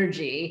that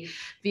energy,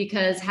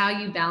 because how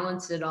you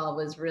balanced it all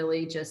was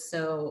really just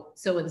so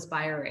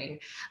inspiring,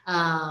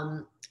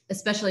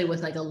 especially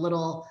with like a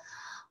little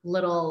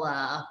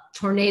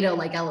tornado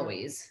like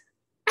Eloise.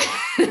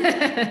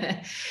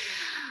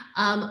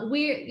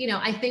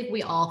 I think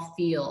we all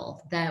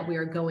feel that we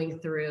are going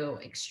through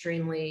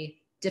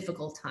extremely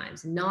difficult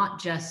times, not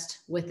just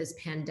with this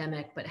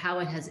pandemic, but how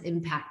it has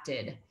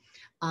impacted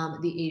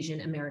the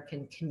Asian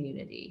American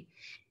community.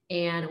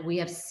 And we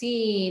have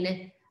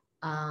seen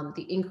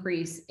the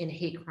increase in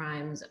hate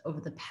crimes over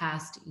the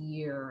past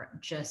year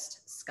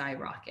just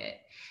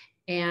skyrocket.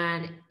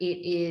 And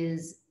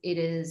it's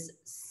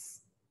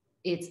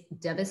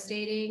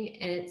devastating,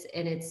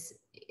 and it's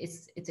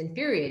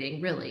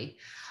infuriating, really.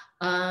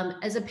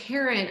 As a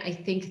parent, I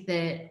think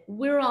that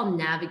we're all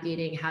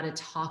navigating how to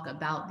talk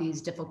about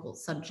these difficult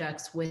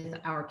subjects with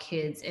our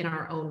kids in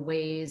our own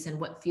ways, and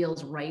what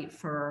feels right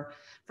for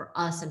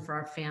us and for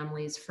our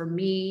families. For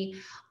me,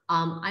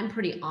 I'm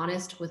pretty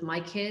honest with my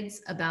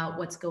kids about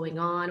what's going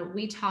on.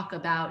 We talk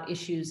about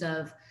issues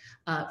of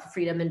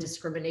freedom and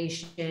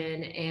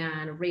discrimination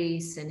and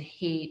race and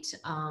hate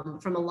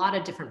from a lot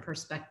of different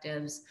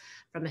perspectives,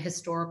 from a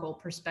historical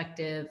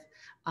perspective,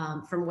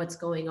 from what's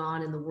going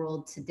on in the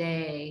world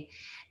today.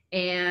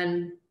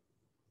 And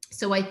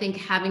so I think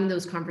having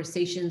those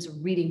conversations,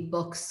 reading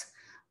books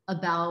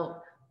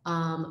about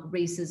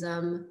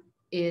racism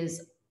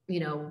is,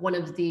 one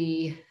of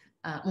the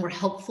more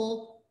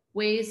helpful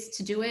ways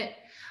to do it.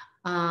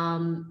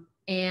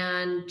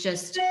 And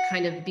just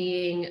kind of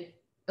being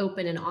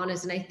open and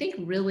honest. And I think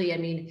really, I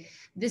mean,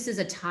 this is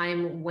a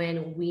time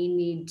when we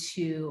need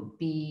to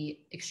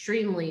be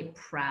extremely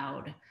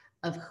proud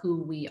of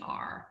who we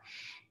are.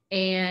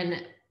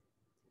 And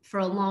for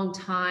a long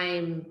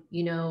time,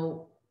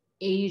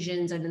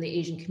 Asians and the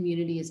Asian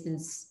community has been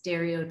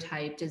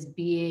stereotyped as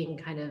being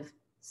kind of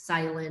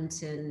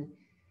silent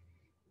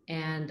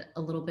and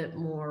a little bit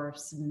more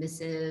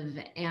submissive.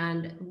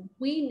 And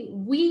we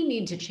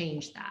need to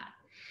change that.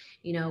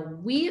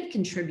 We have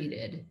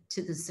contributed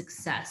to the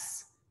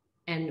success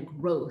and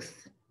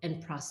growth and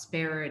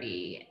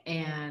prosperity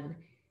and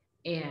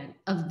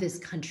of this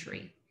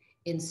country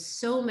in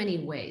so many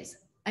ways.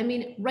 I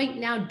mean, right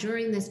now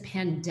during this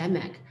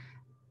pandemic,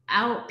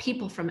 our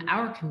people from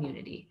our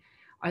community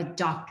are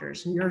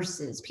doctors,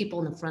 nurses, people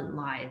in the front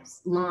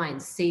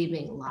lines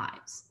saving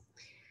lives.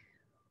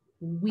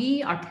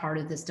 We are part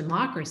of this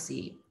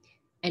democracy,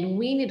 and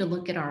we need to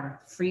look at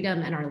our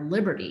freedom and our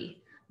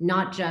liberty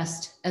not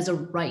just as a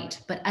right,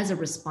 but as a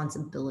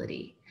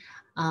responsibility,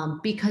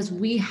 because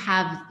we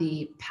have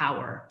the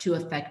power to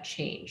affect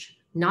change,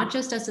 not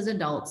just us as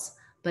adults,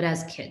 but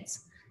as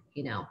kids.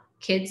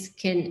 Kids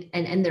can,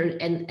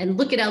 and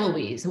look at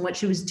Eloise and what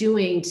she was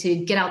doing to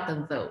get out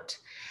the vote,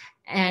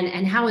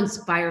 and how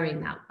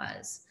inspiring that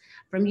was.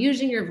 From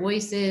using your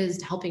voices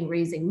to helping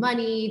raising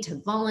money, to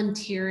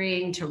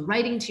volunteering, to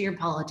writing to your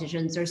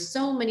politicians, there's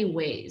so many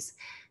ways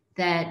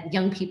that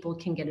young people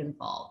can get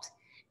involved.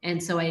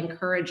 And so I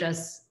encourage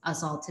us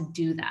all to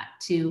do that,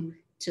 to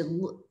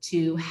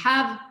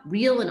have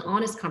real and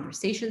honest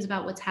conversations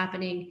about what's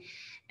happening,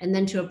 and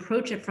then to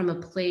approach it from a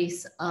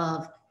place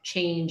of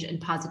change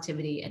and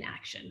positivity and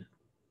action.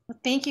 Well,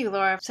 thank you,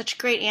 Laura. Such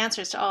great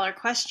answers to all our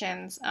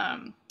questions.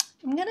 I'm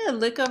going to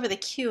look over the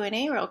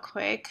Q&A real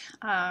quick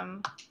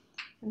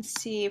and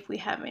see if we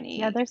have any.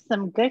 Yeah, there's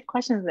some good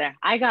questions there.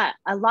 I got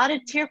a lot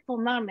of tearful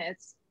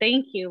moments.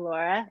 Thank you,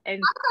 Laura,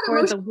 and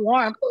for the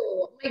warmth.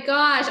 Oh my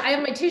gosh, I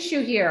have my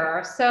tissue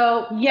here.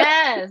 So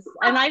yes,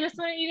 and I just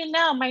want you to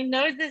know my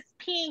nose is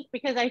pink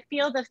because I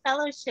feel the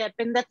fellowship,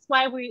 and that's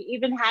why we're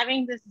even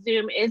having this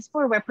Zoom is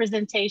for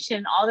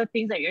representation, all the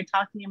things that you're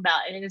talking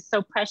about, and it is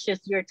so precious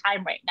your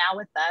time right now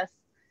with us.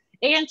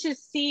 And to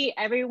see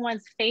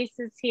everyone's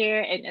faces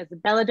here, and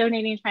Isabella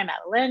donating time,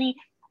 Adeline,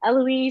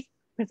 Eloise,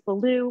 Principal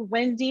Lou,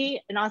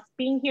 Wendy, and us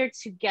being here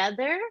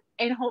together.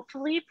 And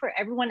hopefully for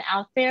everyone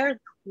out there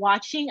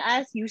watching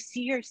us, you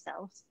see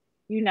yourselves,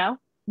 you know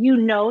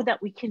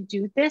that we can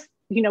do this.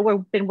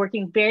 We've been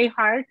working very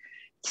hard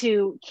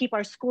to keep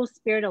our school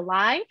spirit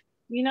alive,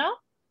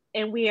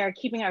 and we are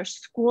keeping our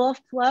school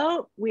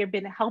afloat. We have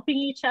been helping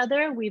each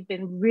other. We've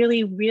been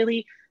really,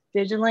 really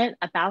vigilant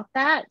about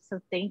that. So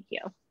thank you.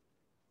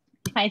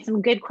 Find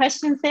some good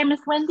questions there,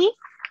 Miss Wendy.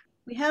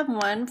 We have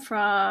one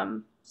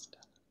from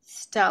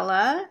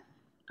Stella,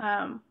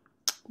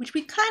 which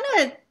we kind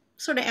of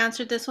sort of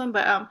answered this one,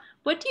 but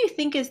what do you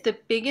think is the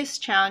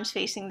biggest challenge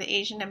facing the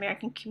Asian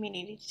American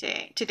community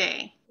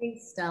today?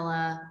 Thanks,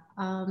 Stella.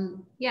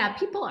 Yeah,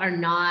 people are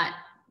not,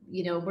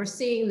 we're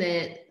seeing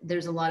that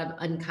there's a lot of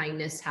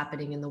unkindness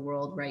happening in the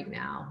world right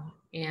now.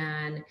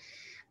 And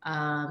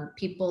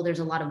there's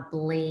a lot of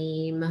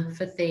blame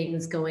for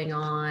things going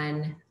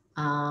on.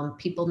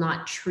 People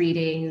not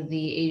treating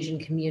the Asian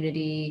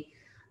community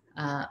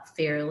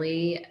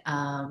fairly.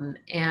 And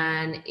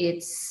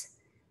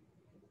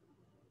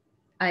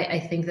I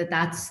think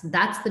that's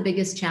the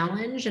biggest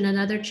challenge. And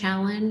another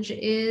challenge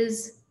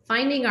is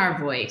finding our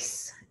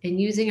voice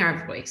and using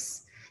our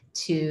voice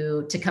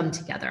to come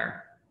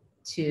together,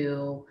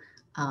 to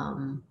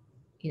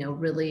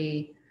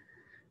really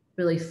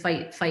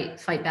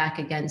fight back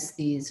against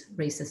these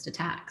racist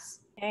attacks.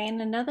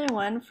 And another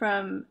one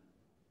from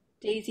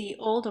Daisy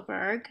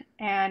Olderberg,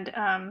 and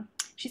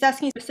she's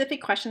asking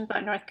specific questions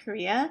about North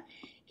Korea.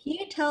 Can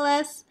you tell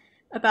us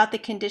about the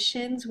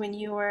conditions when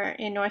you were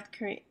in North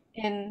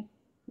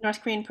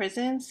Korean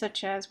prisons,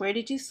 such as where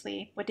did you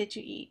sleep, what did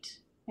you eat,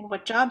 and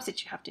what jobs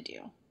did you have to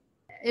do?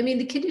 I mean,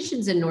 the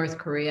conditions in North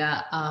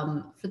Korea,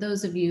 for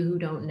those of you who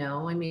don't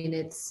know, I mean,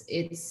 it's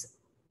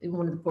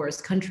one of the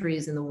poorest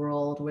countries in the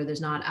world where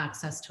there's not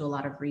access to a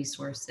lot of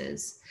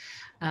resources.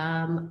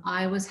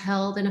 I was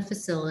held in a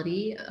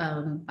facility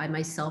by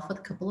myself with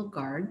a couple of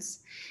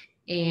guards,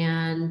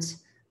 and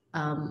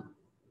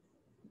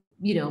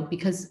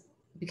because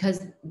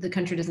the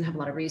country doesn't have a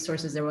lot of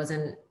resources, there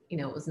wasn't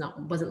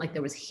like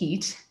there was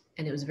heat,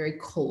 and it was very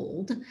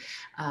cold,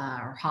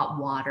 or hot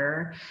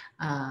water,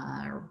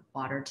 or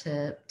water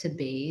to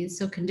bathe.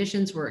 So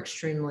conditions were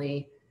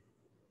extremely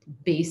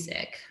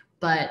basic,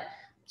 but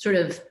sort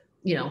of,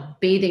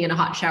 bathing in a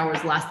hot shower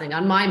was the last thing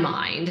on my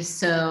mind.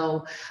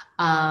 So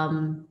I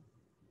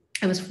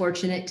was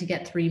fortunate to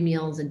get 3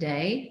 meals a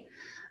day.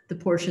 The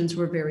portions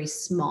were very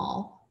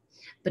small,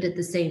 but at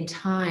the same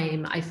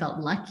time, I felt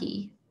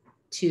lucky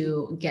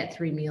to get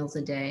 3 meals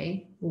a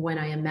day when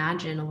I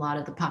imagine a lot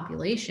of the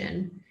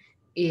population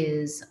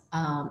is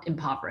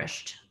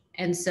impoverished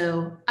And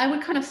so I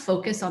would kind of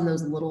focus on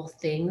those little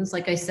things.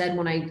 Like I said,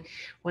 when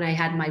I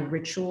had my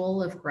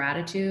ritual of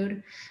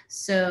gratitude,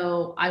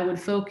 so I would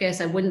focus,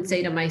 I wouldn't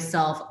say to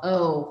myself,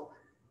 oh,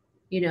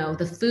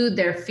 the food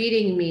they're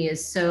feeding me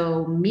is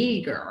so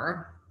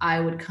meager. I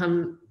would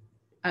come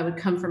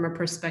from a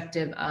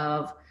perspective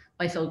of,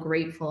 I feel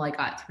grateful I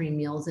got 3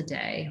 meals a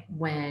day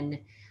when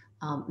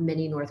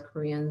many North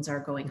Koreans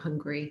are going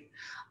hungry.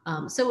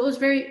 So it was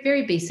very,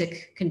 very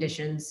basic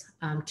conditions,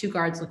 2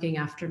 guards looking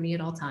after me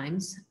at all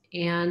times.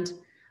 And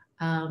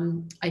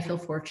I feel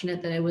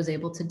fortunate that I was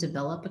able to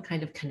develop a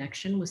kind of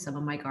connection with some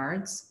of my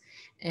guards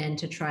and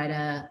to try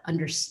to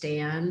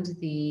understand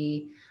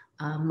the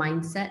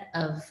mindset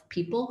of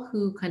people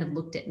who kind of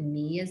looked at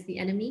me as the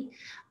enemy.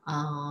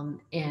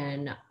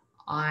 And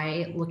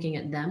I looking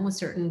at them with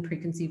certain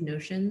preconceived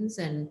notions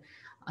and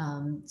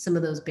some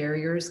of those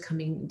barriers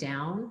coming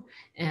down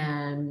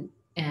and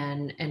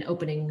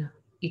opening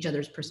each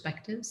other's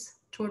perspectives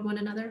toward one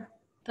another.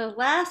 The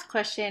last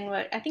question,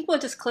 I think we'll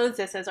just close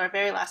this as our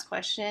very last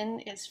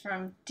question, is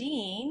from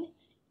Dean.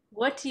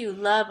 What do you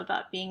love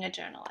about being a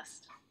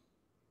journalist?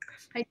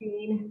 Hi,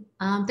 Dean.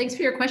 Thanks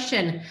for your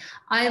question.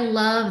 I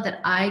love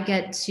that I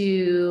get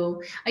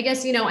to, I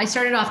guess, I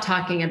started off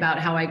talking about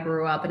how I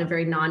grew up in a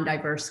very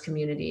non-diverse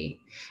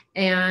community.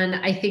 And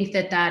I think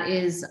that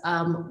is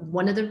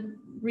one of the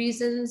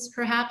reasons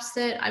perhaps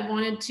that I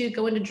wanted to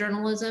go into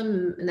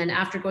journalism. And then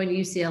after going to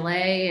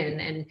UCLA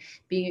and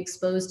being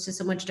exposed to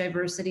so much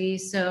diversity.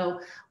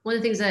 So one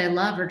of the things that I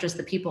love are just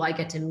the people I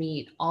get to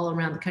meet all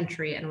around the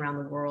country and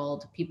around the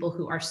world, people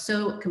who are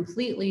so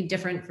completely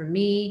different from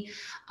me,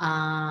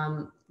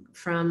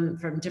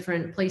 from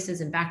different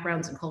places and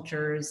backgrounds and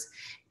cultures,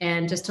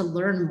 and just to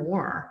learn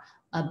more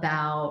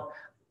about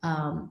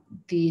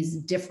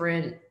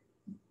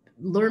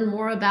learn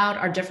more about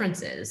our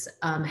differences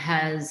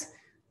has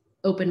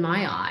opened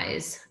my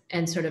eyes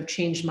and sort of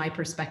changed my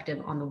perspective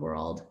on the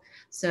world.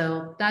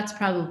 So that's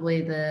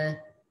probably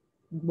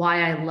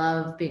why I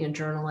love being a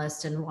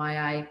journalist and why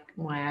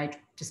I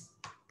just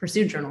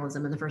pursued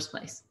journalism in the first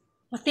place.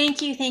 Well,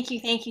 thank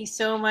you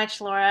so much,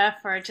 Laura,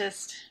 for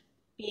just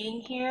being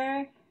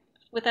here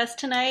with us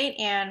tonight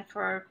and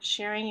for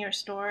sharing your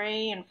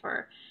story and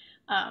for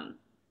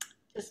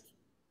just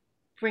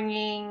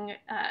bringing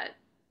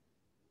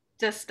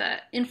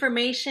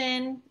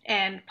information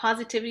and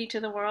positivity to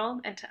the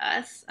world and to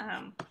us.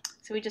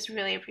 So we just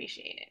really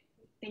appreciate it.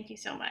 Thank you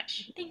so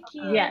much. Thank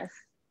you. Yes,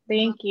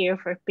 thank you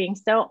for being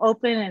so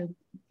open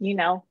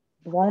and,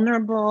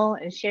 vulnerable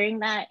and sharing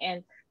that.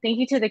 And thank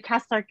you to the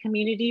CASTAR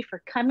community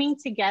for coming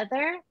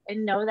together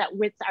and know that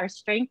with our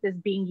strength is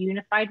being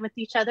unified with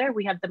each other.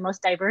 We have the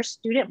most diverse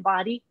student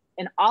body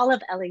in all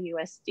of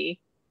LAUSD.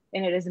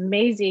 And it is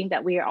amazing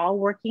that we are all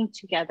working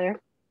together.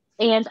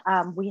 And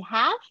we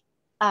have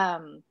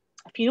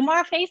a few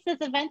more Faces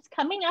events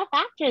coming up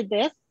after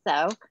this.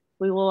 So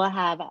we will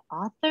have an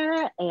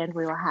author and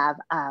we will have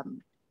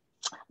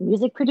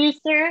music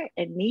producer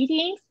and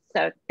meetings.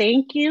 So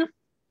thank you,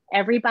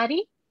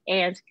 everybody,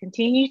 and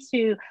continue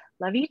to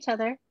love each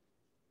other,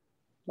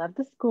 love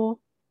the school.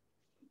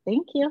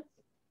 Thank you.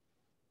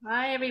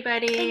 Bye,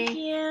 everybody. Thank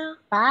you.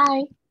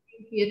 Bye.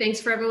 Thank you.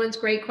 Thanks for everyone's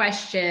great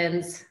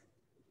questions.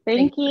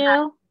 Thank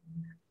you.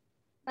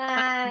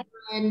 Bye.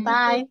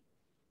 Bye.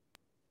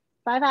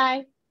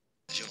 Bye-bye.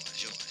 Here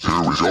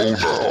we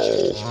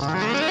go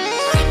now.